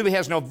law really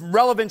has no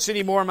relevance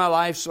anymore in my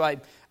life. So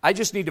I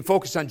just need to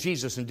focus on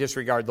Jesus and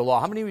disregard the law.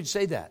 How many of you would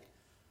say that?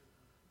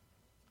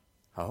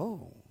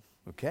 Oh,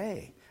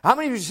 okay. How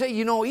many of you say,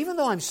 you know, even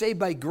though I'm saved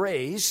by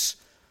grace,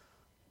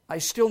 I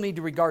still need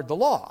to regard the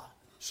law?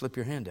 Slip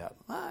your hand up.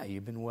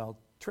 You've been well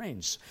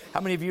trained.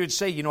 How many of you would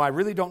say, you know, I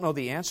really don't know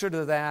the answer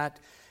to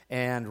that,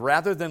 and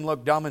rather than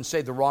look dumb and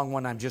say the wrong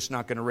one, I'm just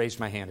not going to raise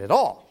my hand at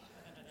all?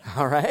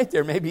 All right?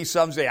 There may be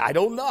some say, I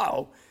don't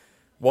know.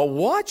 Well,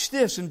 watch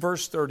this in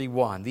verse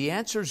 31. The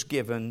answer's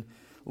given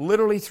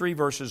literally 3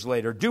 verses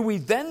later. Do we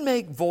then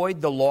make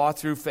void the law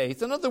through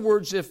faith? In other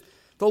words, if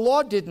the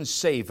law didn't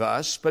save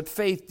us, but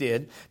faith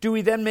did, do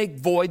we then make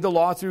void the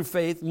law through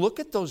faith? Look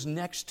at those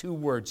next 2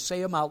 words.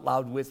 Say them out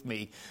loud with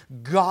me.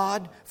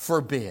 God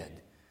forbid.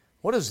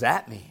 What does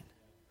that mean?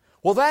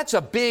 Well, that's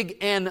a big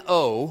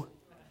N-O,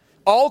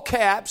 all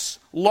caps,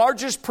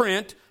 largest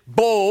print,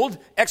 bold,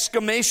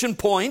 exclamation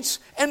points,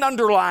 and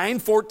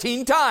underlined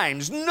 14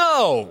 times.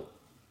 No!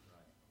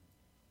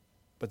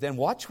 But then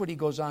watch what he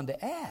goes on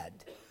to add.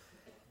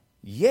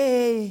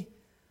 Yea,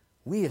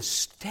 we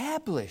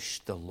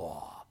established the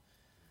law.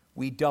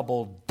 We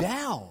double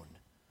down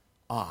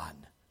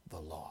on the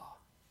law.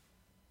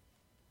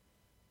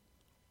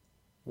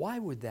 Why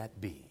would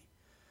that be?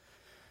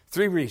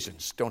 3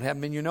 reasons. Don't have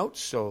them in your notes,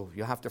 so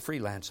you'll have to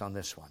freelance on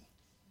this one.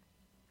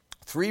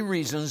 3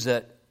 reasons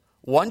that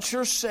once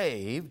you're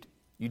saved,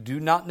 you do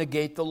not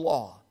negate the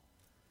law.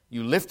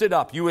 You lift it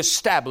up. You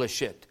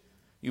establish it.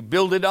 You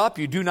build it up.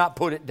 You do not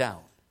put it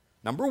down.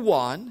 Number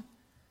 1,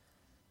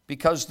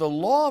 because the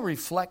law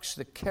reflects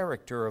the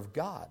character of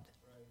God.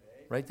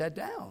 Write that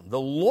down. The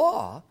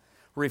law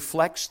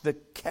reflects the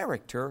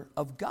character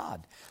of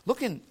God.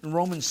 Look in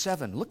Romans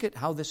 7. Look at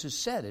how this is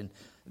said. And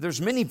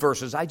there's many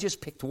verses. I just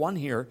picked one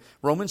here.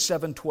 Romans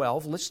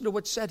 7:12. Listen to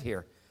what's said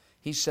here.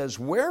 He says,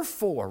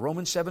 wherefore,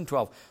 Romans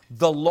 7:12,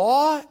 the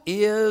law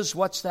is,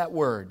 what's that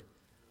word?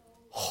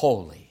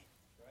 Holy.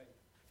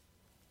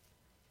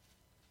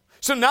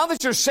 So now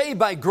that you're saved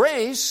by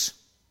grace,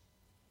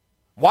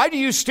 why do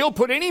you still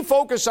put any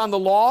focus on the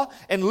law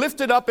and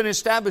lift it up and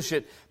establish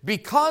it?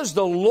 Because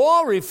the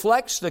law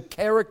reflects the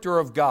character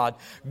of God.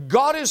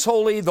 God is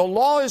holy, the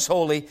law is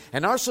holy,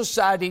 and our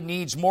society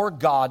needs more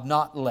God,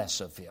 not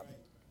less of Him.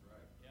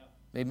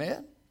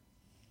 Amen?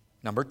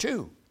 Number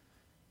 2,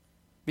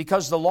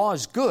 because the law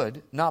is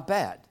good, not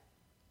bad.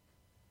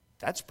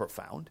 That's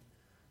profound.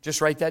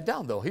 Just write that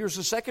down, though. Here's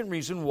the second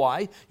reason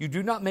why you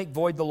do not make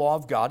void the law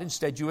of God.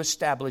 Instead, you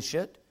establish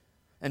it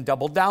and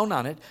double down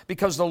on it,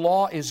 because the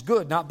law is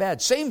good, not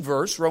bad. Same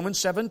verse, Romans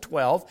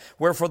 7:12,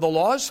 wherefore the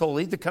law is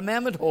holy, the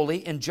commandment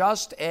holy, and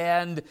just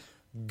and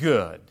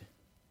good.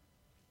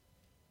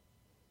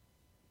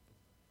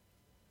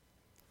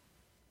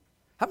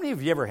 How many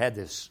of you ever had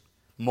this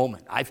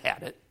moment? I've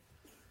had it.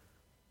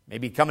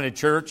 Maybe coming to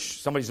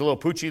church, somebody's a little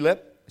poochy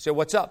lip. I say,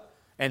 what's up?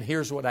 And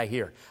here's what I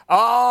hear.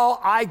 Oh,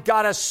 I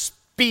got a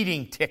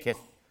speeding ticket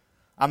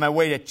on my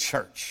way to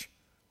church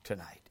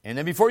tonight. And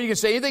then before you can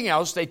say anything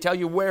else, they tell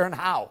you where and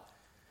how.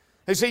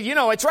 They say, you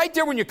know, it's right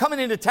there when you're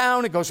coming into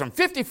town. It goes from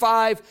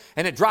 55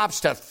 and it drops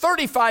to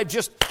 35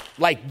 just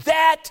like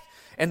that.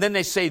 And then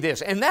they say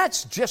this, and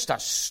that's just a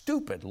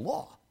stupid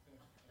law.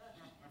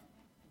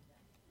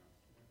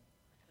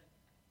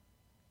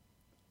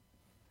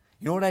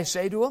 You know what I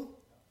say to them?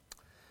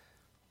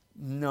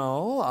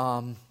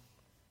 No,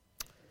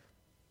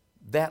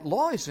 that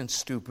law isn't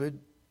stupid.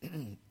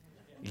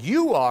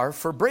 You are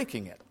for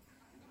breaking it.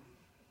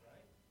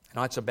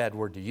 Now, it's a bad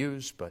word to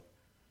use, but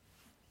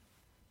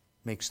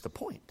makes the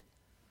point.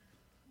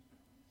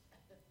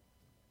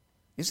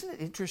 Isn't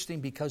it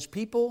interesting? Because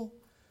people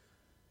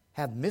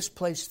have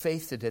misplaced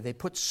faith today. They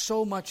put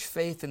so much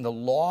faith in the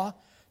law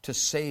to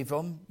save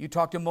them. You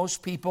talk to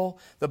most people,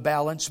 the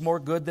balance, more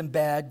good than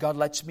bad. God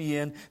lets me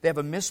in. They have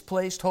a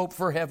misplaced hope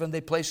for heaven.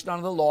 They place it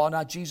on the law,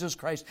 not Jesus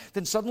Christ.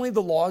 Then suddenly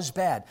the law is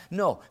bad.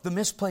 No, the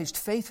misplaced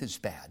faith is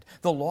bad.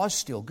 The law is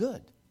still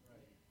good.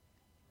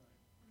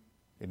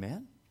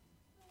 Amen?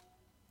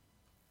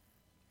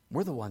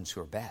 We're the ones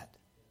who are bad.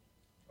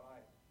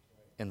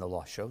 And the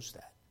law shows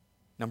that.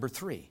 Number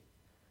 3.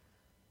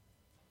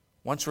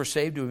 Once we're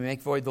saved, do we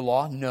make void the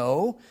law?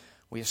 No.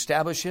 We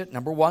establish it,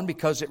 number 1,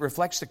 because it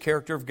reflects the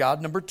character of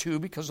God. Number 2,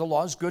 because the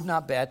law is good,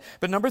 not bad.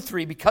 But number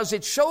 3, because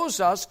it shows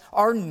us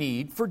our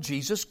need for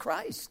Jesus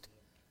Christ.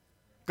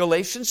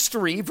 Galatians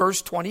 3,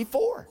 verse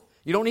 24.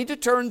 You don't need to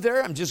turn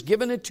there. I'm just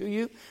giving it to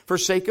you for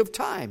sake of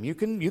time. You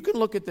can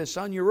look at this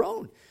on your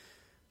own.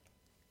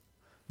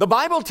 The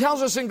Bible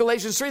tells us in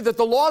Galatians 3 that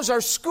the law is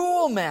our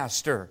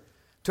schoolmaster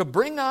to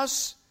bring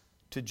us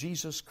to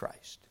Jesus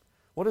Christ.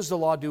 What does the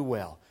law do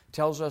well? It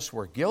tells us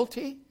we're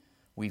guilty,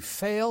 we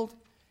failed,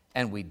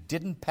 and we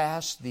didn't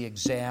pass the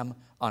exam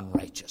on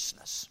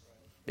righteousness.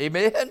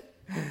 Amen?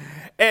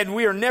 And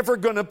we are never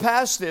going to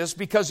pass this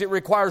because it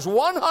requires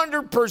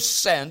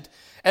 100%,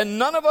 and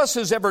none of us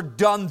has ever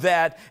done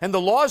that. And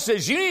the law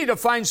says you need to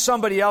find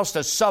somebody else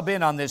to sub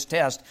in on this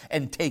test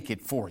and take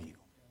it for you.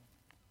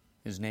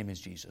 His name is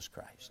Jesus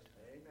Christ.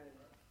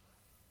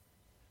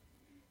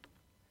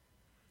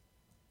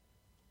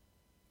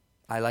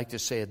 I like to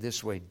say it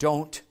this way: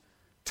 don't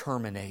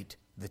terminate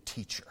the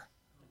teacher.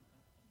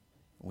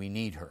 We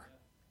need her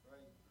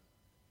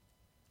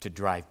to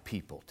drive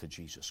people to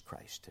Jesus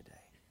Christ today.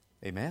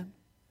 Amen?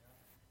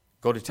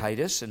 Go to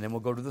Titus, and then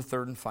we'll go to the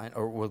third and final,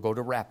 or we'll go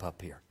to wrap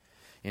up here.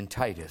 In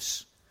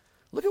Titus,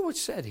 look at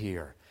what's said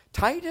here.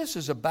 Titus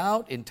is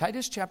about, in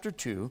Titus chapter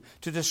 2,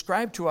 to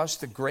describe to us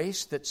the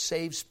grace that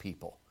saves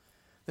people.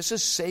 This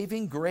is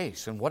saving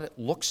grace and what it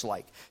looks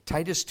like.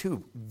 Titus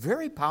 2,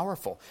 very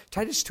powerful.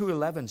 Titus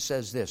 2:11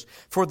 says this: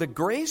 "For the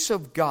grace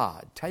of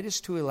God," Titus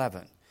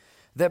 2:11,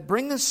 "that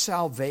bringeth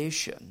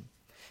salvation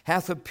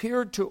hath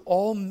appeared to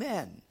all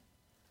men,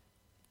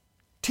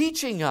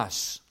 teaching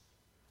us."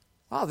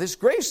 Wow, this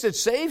grace that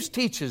saves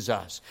teaches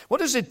us. What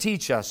does it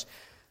teach us?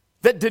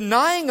 That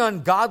denying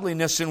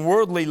ungodliness and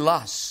worldly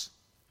lusts,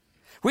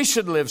 we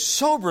should live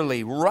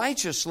soberly,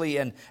 righteously,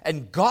 and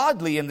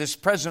godly in this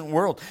present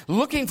world,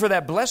 looking for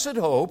that blessed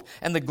hope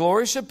and the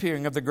glorious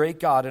appearing of the great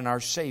God and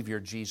our Savior,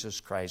 Jesus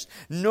Christ.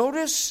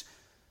 Notice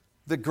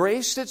the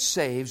grace that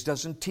saves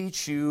doesn't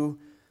teach you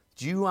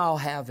I'll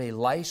have a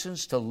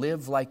license to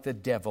live like the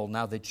devil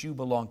now that you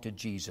belong to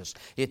Jesus.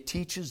 It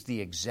teaches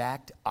the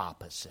exact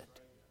opposite.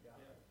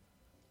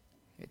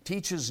 It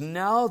teaches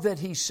now that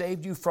He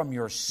saved you from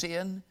your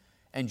sin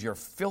and your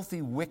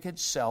filthy, wicked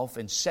self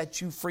and set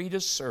you free to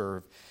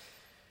serve,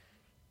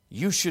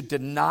 you should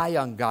deny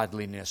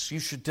ungodliness. You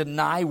should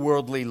deny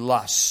worldly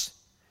lusts.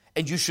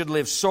 And you should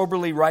live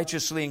soberly,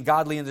 righteously, and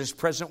godly in this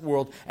present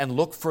world and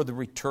look for the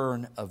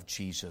return of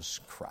Jesus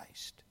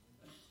Christ.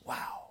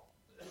 Wow.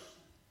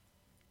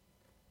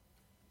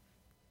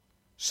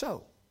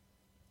 So,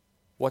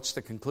 what's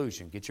the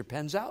conclusion? Get your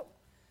pens out.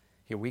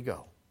 Here we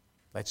go.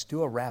 Let's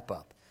do a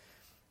wrap-up.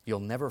 You'll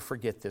never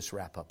forget this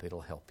wrap-up.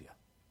 It'll help you.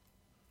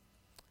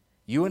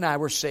 You and I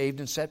were saved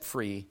and set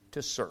free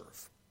to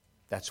serve.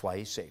 That's why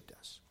He saved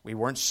us. We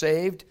weren't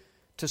saved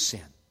to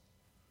sin.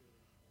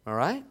 All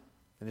right?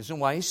 That isn't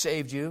why He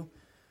saved you.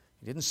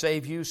 He didn't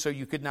save you so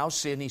you could now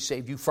sin. He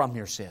saved you from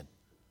your sin.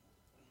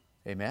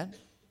 Amen?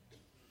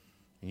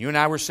 And you and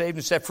I were saved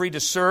and set free to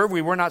serve.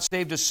 We were not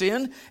saved to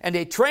sin. And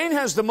a train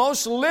has the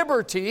most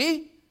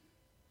liberty,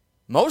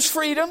 most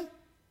freedom,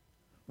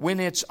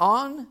 when it's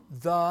on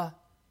the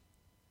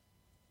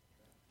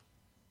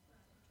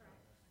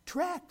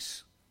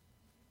tracks.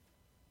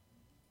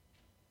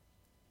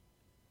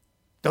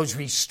 Those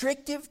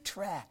restrictive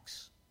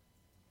tracks.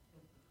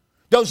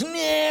 Those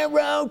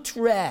narrow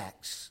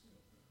tracks.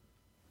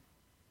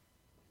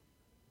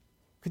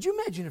 Could you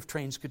imagine if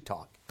trains could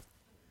talk?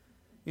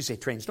 You say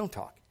trains don't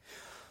talk.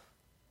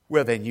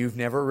 Well, then you've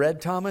never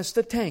read Thomas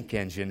the Tank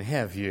Engine,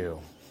 have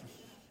you?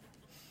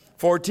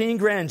 14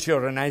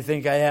 grandchildren, I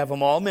think I have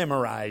them all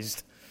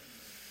memorized.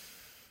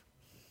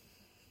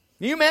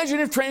 Can you imagine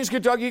if trains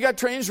could talk? You got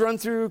trains run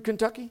through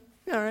Kentucky?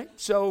 All right,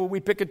 so we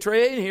pick a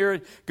train, here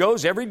it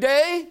goes every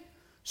day.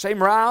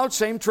 Same route,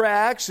 same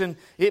tracks, and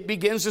it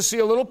begins to see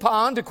a little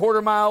pond a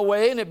quarter mile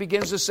away, and it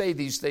begins to say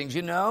these things,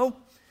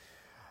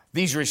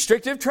 these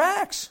restrictive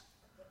tracks.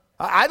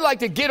 I'd like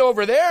to get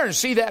over there and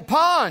see that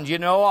pond,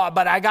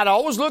 but I got to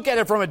always look at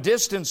it from a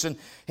distance, and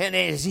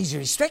it's these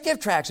restrictive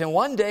tracks. And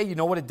one day, you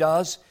know what it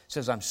does? It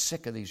says, I'm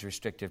sick of these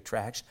restrictive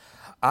tracks.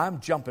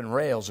 I'm jumping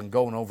rails and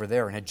going over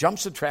there, and it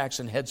jumps the tracks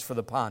and heads for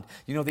the pond.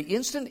 The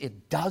instant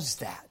it does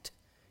that,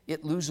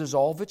 it loses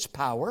all of its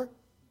power.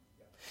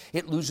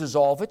 It loses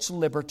all of its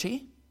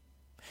liberty.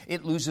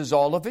 It loses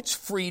all of its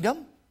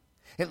freedom.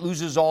 It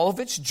loses all of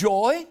its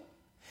joy.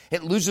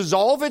 It loses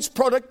all of its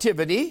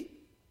productivity.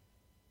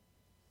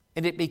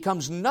 And it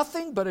becomes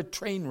nothing but a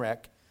train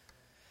wreck.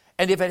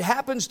 And if it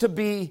happens to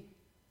be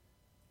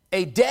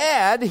a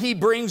dad, he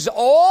brings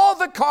all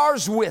the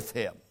cars with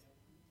him.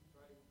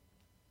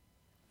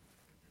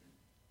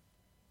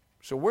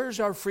 So where's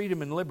our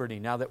freedom and liberty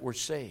now that we're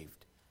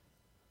saved?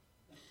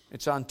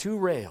 It's on two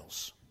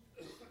rails.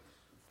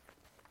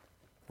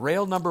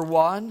 Rail number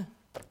one,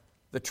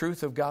 the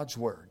truth of God's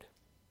Word.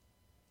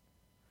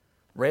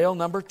 Rail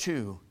number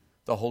two,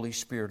 the Holy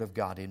Spirit of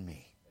God in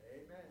me.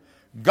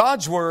 Amen.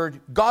 God's Word,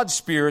 God's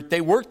Spirit,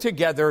 they work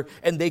together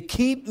and they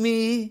keep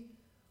me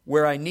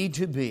where I need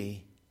to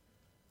be,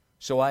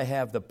 so I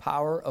have the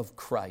power of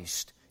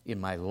Christ in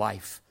my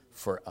life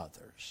for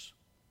others.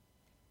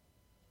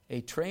 A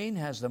train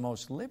has the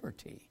most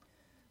liberty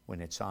when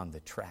it's on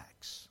the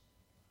tracks.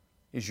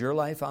 Is your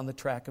life on the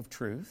track of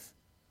truth?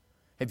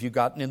 Have you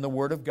gotten in the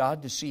Word of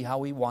God to see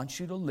how He wants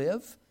you to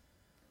live?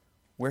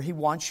 Where He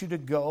wants you to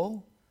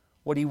go?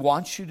 What He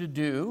wants you to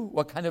do?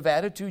 What kind of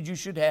attitude you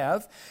should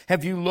have?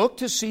 Have you looked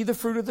to see the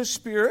fruit of the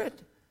Spirit?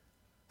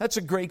 That's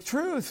a great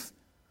truth.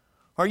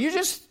 Are you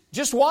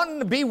just wanting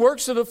to be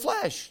works of the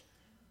flesh?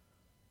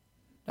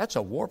 That's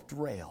a warped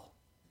rail.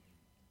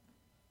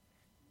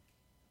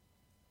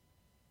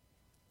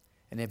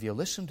 And have you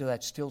listened to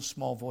that still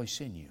small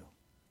voice in you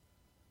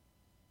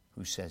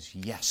who says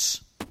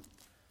yes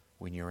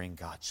when you're in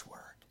God's Word?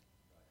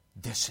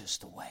 This is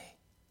the way.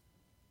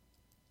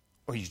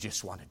 Or you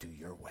just want to do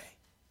your way.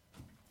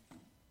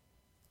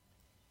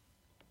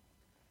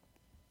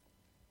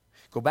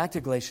 Go back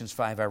to Galatians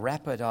 5. I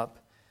wrap it up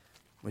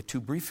with two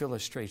brief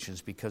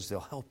illustrations because they'll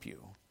help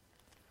you.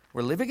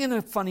 We're living in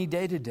a funny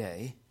day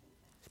today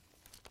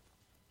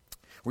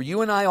where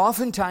you and I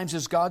oftentimes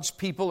as God's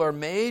people are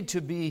made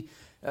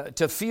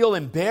to feel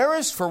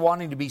embarrassed for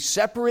wanting to be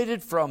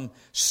separated from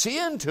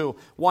sin, to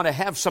want to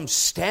have some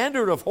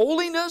standard of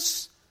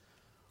holiness.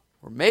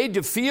 We're made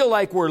to feel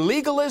like we're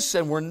legalists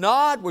and we're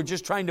not. We're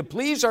just trying to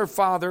please our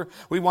Father.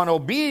 We want to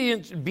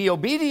be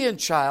obedient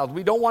child.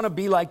 We don't want to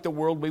be like the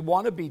world. We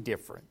want to be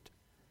different.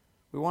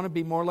 We want to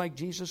be more like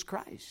Jesus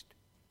Christ.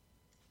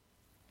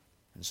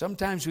 And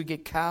sometimes we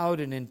get cowed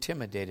and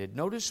intimidated.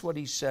 Notice what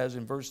he says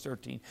in verse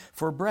 13.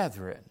 For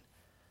brethren,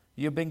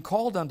 you have been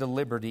called unto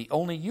liberty.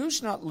 Only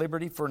use not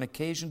liberty for an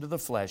occasion to the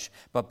flesh,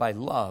 but by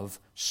love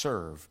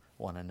serve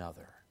one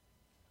another.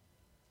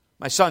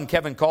 My son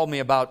Kevin called me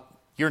about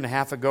a year and a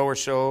half ago or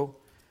so.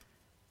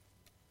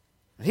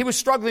 He was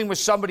struggling with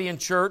somebody in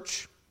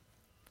church.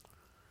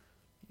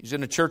 He's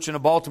in a church in the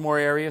Baltimore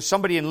area.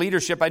 Somebody in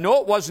leadership. I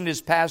know it wasn't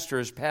his pastor.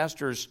 His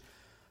pastor's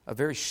a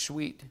very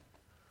sweet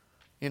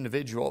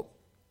individual.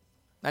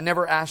 I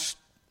never asked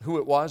who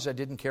it was. I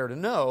didn't care to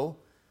know.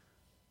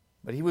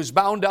 But he was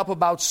bound up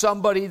about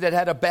somebody that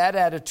had a bad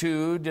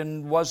attitude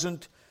and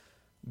wasn't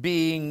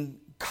being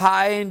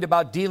kind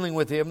about dealing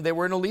with him. They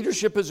were in a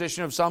leadership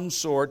position of some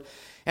sort.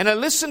 And I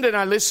listened,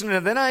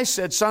 and then I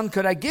said, son,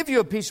 could I give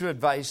you a piece of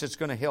advice that's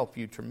going to help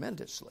you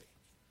tremendously?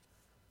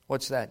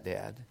 What's that,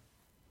 Dad?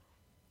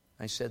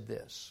 I said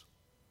this.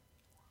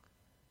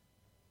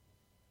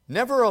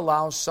 Never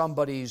allow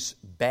somebody's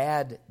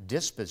bad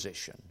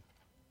disposition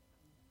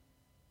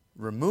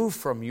remove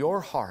from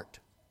your heart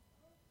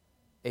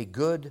a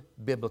good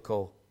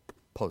biblical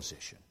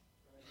position.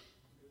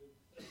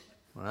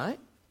 All right?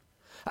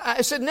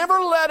 I said, never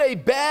let a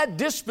bad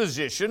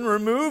disposition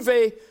remove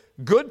a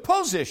good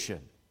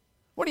position.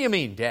 What do you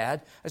mean,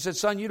 Dad? I said,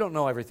 son, you don't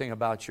know everything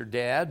about your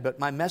dad, but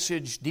my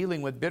message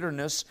dealing with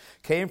bitterness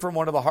came from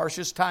one of the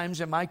harshest times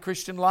in my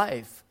Christian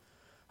life.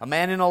 A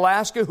man in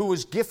Alaska who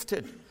was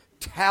gifted,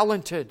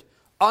 talented,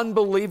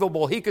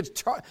 unbelievable. He could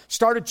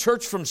start a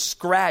church from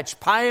scratch,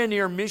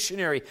 pioneer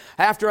missionary.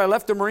 After I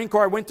left the Marine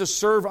Corps, I went to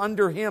serve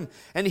under him.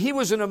 And he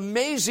was an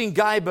amazing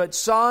guy, but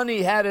son,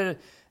 he had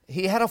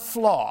a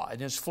flaw,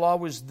 and his flaw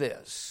was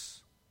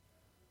this.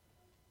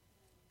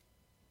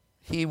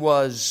 He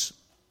was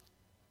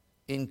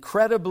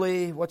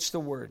incredibly, what's the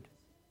word?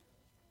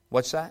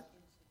 What's that?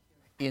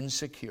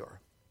 Insecure.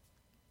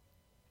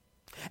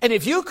 And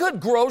if you could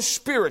grow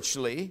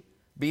spiritually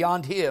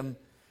beyond him,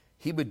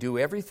 he would do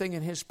everything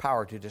in his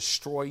power to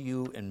destroy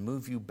you and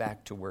move you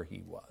back to where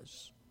he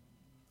was.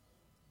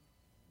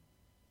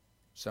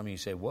 Some of you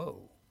say,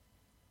 whoa,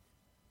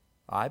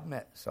 I've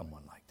met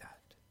someone like that.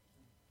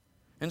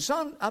 And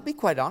son, I'll be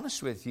quite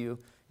honest with you.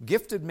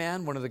 Gifted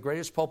man, one of the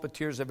greatest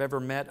pulpiteers I've ever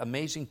met,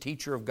 amazing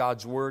teacher of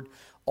God's Word,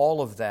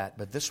 all of that.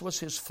 But this was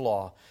his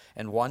flaw,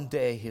 and one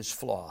day his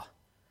flaw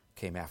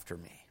came after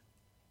me.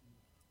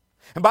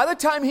 And by the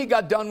time he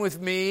got done with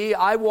me,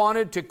 I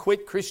wanted to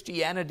quit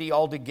Christianity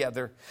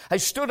altogether. I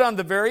stood on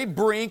the very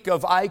brink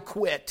of I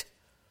quit.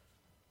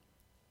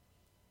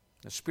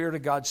 The Spirit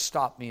of God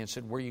stopped me and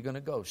said, where are you going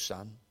to go,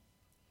 son?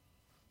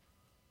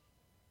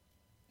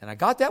 And I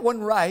got that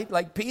one right,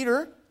 like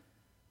Peter.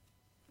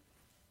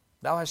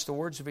 Thou hast the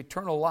words of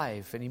eternal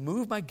life. And he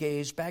moved my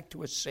gaze back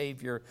to a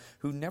Savior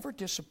who never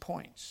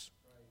disappoints.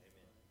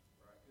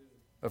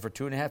 But for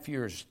 2.5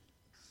 years,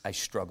 I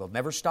struggled.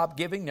 Never stopped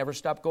giving, never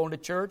stopped going to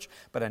church,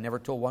 but I never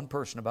told one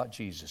person about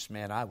Jesus.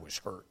 Man, I was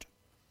hurt.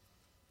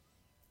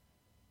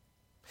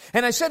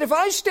 And I said, if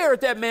I stare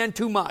at that man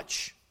too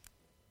much,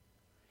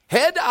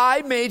 had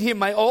I made him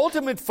my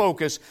ultimate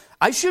focus,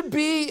 I should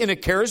be in a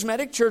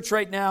charismatic church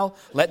right now,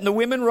 letting the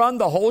women run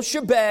the whole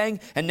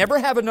shebang, and never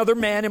have another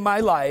man in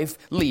my life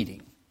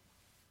leading.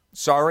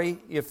 Sorry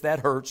if that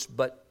hurts,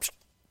 but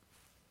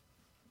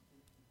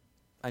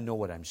I know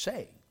what I'm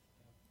saying.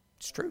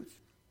 It's truth.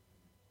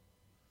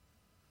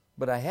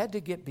 But I had to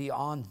get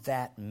beyond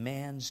that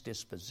man's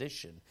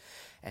disposition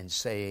and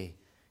say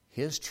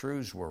his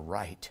truths were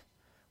right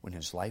when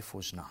his life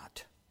was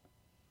not.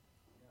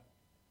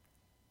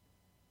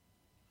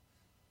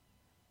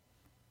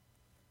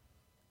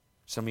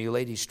 Some of you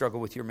ladies struggle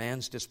with your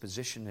man's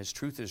disposition. His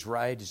truth is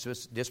right,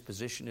 his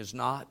disposition is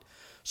not.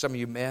 Some of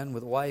you men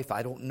with a wife,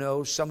 I don't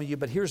know. Some of you,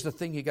 but here's the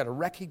thing you got to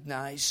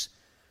recognize.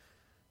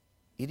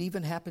 It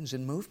even happens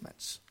in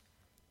movements.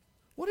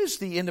 What is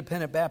the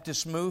Independent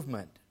Baptist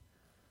movement?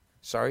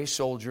 Sorry,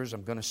 soldiers,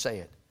 I'm going to say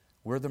it.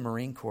 We're the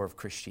Marine Corps of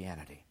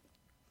Christianity.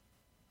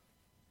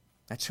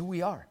 That's who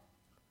we are.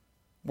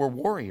 We're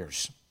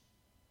warriors.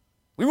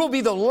 We will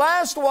be the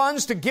last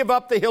ones to give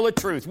up the hill of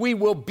truth. We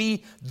will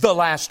be the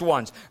last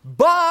ones.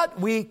 But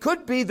we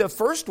could be the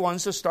first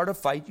ones to start a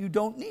fight you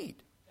don't need.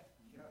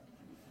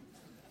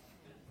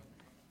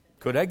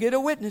 Could I get a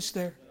witness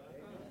there?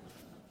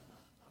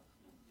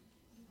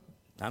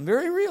 I'm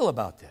very real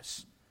about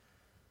this.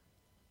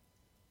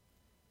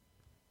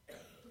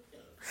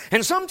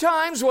 And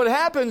sometimes what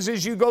happens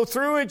is you go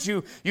through it,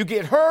 you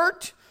get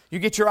hurt, you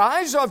get your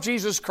eyes off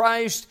Jesus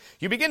Christ,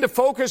 you begin to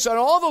focus on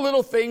all the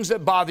little things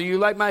that bother you.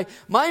 Like my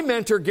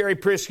mentor, Gary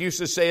Prisk, used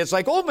to say, it's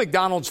like old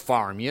McDonald's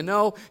farm, you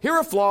know. Here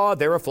a flaw,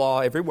 there a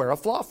flaw, everywhere a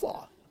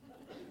flaw.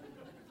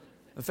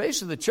 The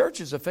face of the church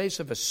is the face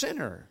of a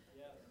sinner.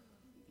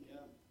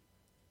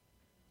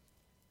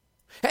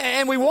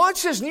 And we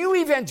watch this new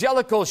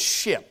evangelical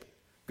ship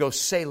go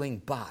sailing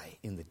by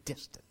in the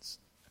distance.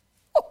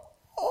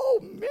 Oh,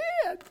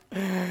 man.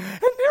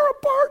 And they're a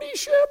party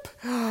ship.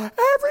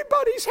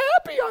 Everybody's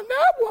happy on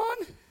that one.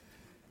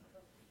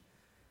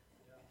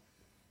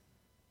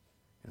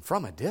 And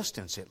from a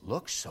distance, it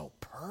looks so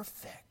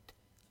perfect.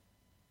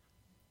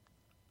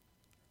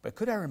 But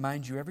could I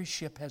remind you, every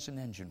ship has an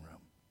engine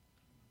room.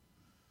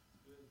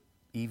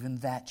 Even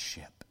that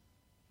ship.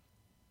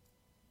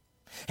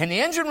 And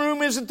the engine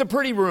room isn't the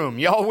pretty room.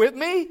 Y'all with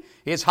me?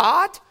 It's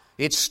hot.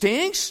 It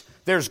stinks.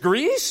 There's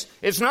grease.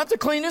 It's not the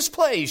cleanest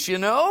place, you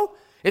know.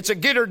 It's a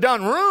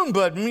get-her-done room,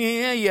 but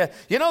you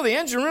know, the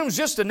engine room's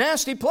just a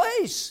nasty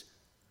place.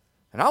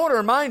 And I want to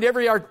remind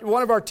every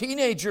one of our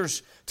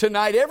teenagers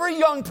tonight, every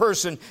young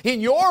person, in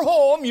your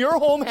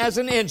home has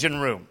an engine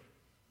room.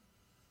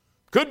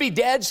 Could be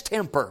dad's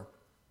temper.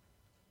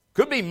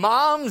 Could be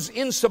mom's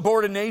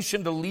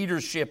insubordination to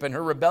leadership and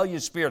her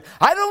rebellious spirit.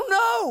 I don't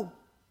know.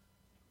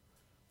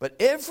 But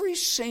every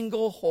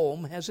single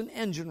home has an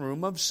engine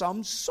room of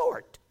some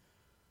sort.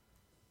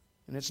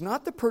 And it's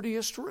not the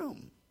prettiest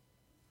room.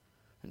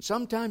 And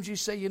sometimes you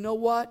say, you know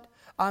what?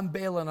 I'm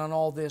bailing on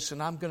all this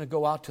and I'm going to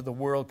go out to the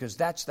world because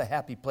that's the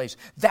happy place.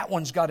 That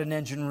one's got an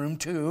engine room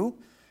too.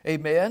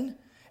 Amen?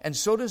 And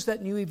so does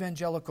that new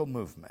evangelical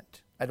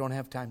movement. I don't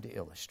have time to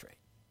illustrate.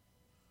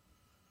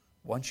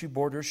 Once you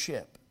board her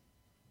ship,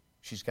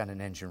 she's got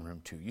an engine room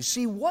too. You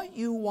see, what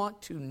you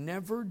want to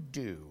never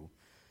do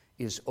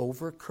is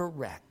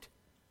overcorrect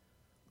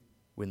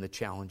when the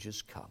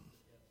challenges come.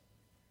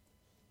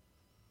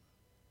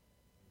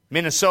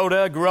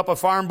 Minnesota, grew up a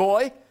farm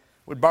boy,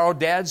 would borrow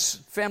Dad's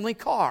family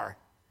car.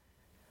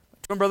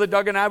 Twin brother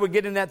Doug and I would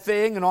get in that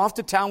thing, and off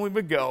to town we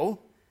would go.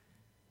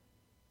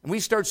 And we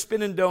start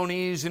spinning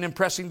donies and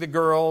impressing the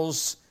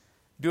girls,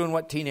 doing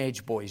what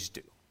teenage boys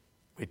do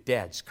with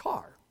Dad's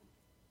car.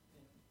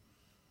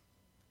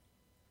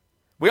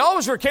 We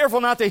always were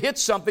careful not to hit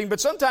something, but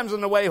sometimes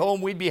on the way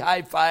home we'd be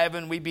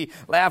high-fiving, we'd be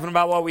laughing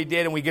about what we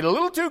did, and we'd get a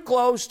little too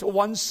close to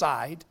one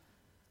side,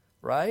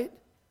 right?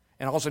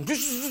 And all of a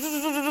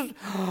sudden,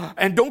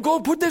 and don't go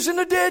put this in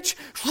the ditch,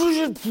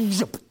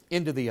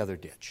 into the other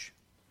ditch.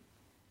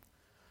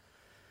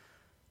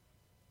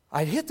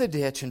 I'd hit the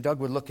ditch, and Doug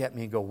would look at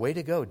me and go, way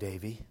to go,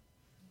 Davy.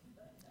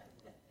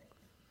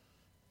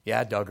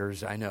 Yeah,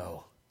 Duggars, I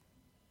know.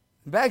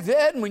 Back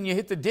then, when you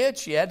hit the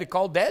ditch, you had to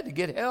call Dad to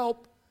get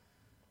help.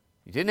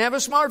 You didn't have a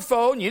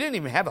smartphone. You didn't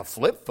even have a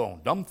flip phone,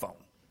 dumb phone.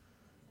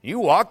 You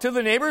walked to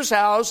the neighbor's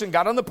house and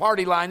got on the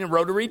party line and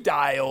rotary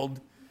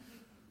dialed.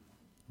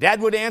 Dad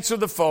would answer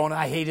the phone.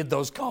 I hated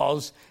those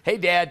calls. Hey,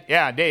 Dad.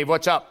 Yeah, Dave,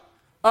 what's up?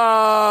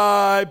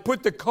 I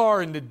put the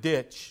car in the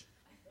ditch.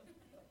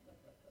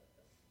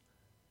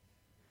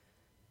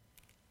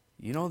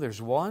 You know,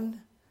 there's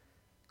one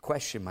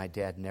question my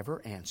dad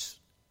never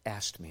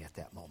asked me at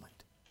that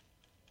moment.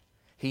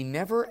 He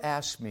never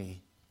asked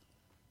me,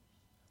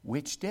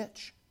 which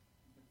ditch?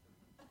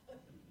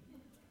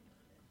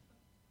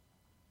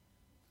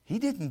 He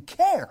didn't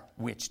care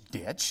which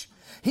ditch.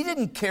 He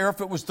didn't care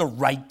if it was the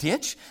right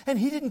ditch, and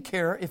he didn't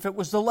care if it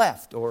was the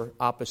left or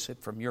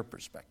opposite from your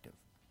perspective.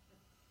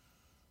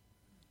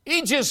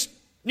 He just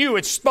knew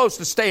it's supposed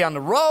to stay on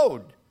the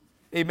road.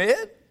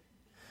 Amen?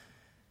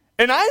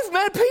 And I've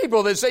met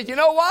people that say, you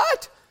know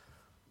what?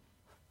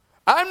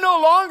 I'm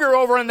no longer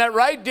over in that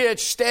right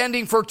ditch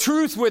standing for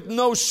truth with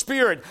no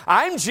spirit.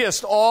 I'm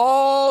just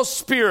all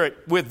spirit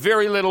with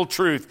very little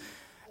truth.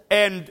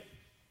 And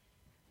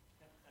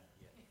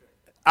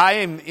I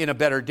am in a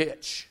better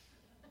ditch.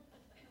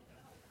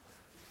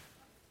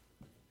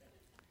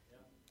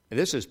 And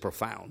this is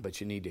profound,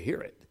 but you need to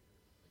hear it.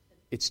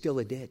 It's still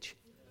a ditch.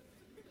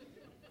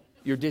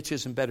 Your ditch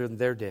isn't better than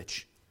their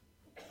ditch.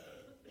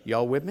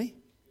 Y'all with me?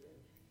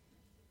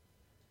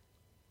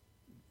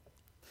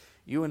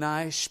 You and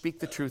I speak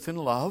the truth in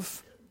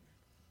love.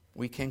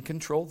 We can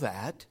control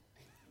that.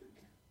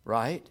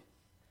 Right?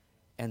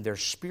 And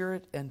there's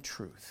spirit and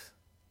truth.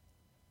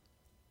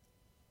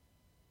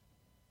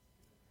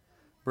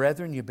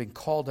 Brethren, you've been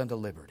called unto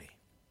liberty.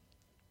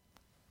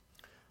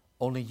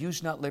 Only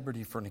use not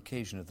liberty for an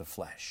occasion of the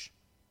flesh,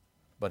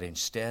 but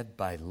instead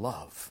by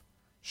love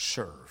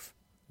serve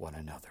one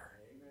another.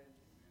 Amen.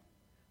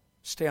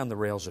 Stay on the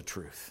rails of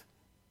truth.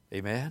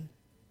 Amen?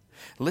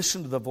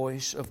 Listen to the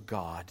voice of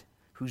God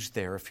who's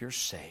there if you're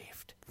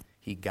saved.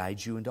 He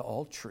guides you into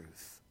all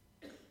truth.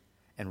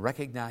 And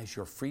recognize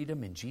your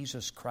freedom in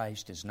Jesus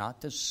Christ is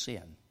not to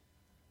sin,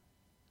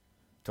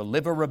 to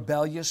live a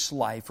rebellious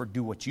life or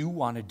do what you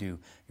want to do.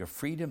 Your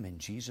freedom in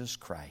Jesus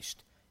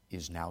Christ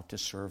is now to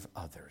serve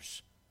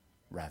others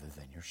rather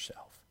than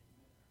yourself.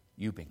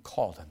 You've been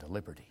called unto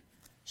liberty.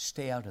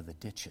 Stay out of the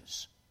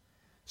ditches.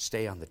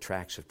 Stay on the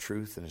tracks of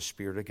truth and the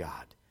Spirit of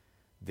God.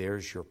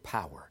 There's your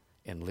power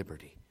and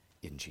liberty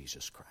in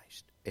Jesus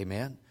Christ.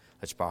 Amen?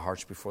 Let's bow our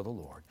hearts before the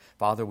Lord.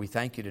 Father, we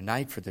thank you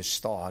tonight for this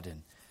thought.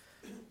 And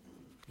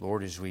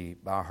Lord, as we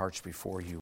bow our hearts before you,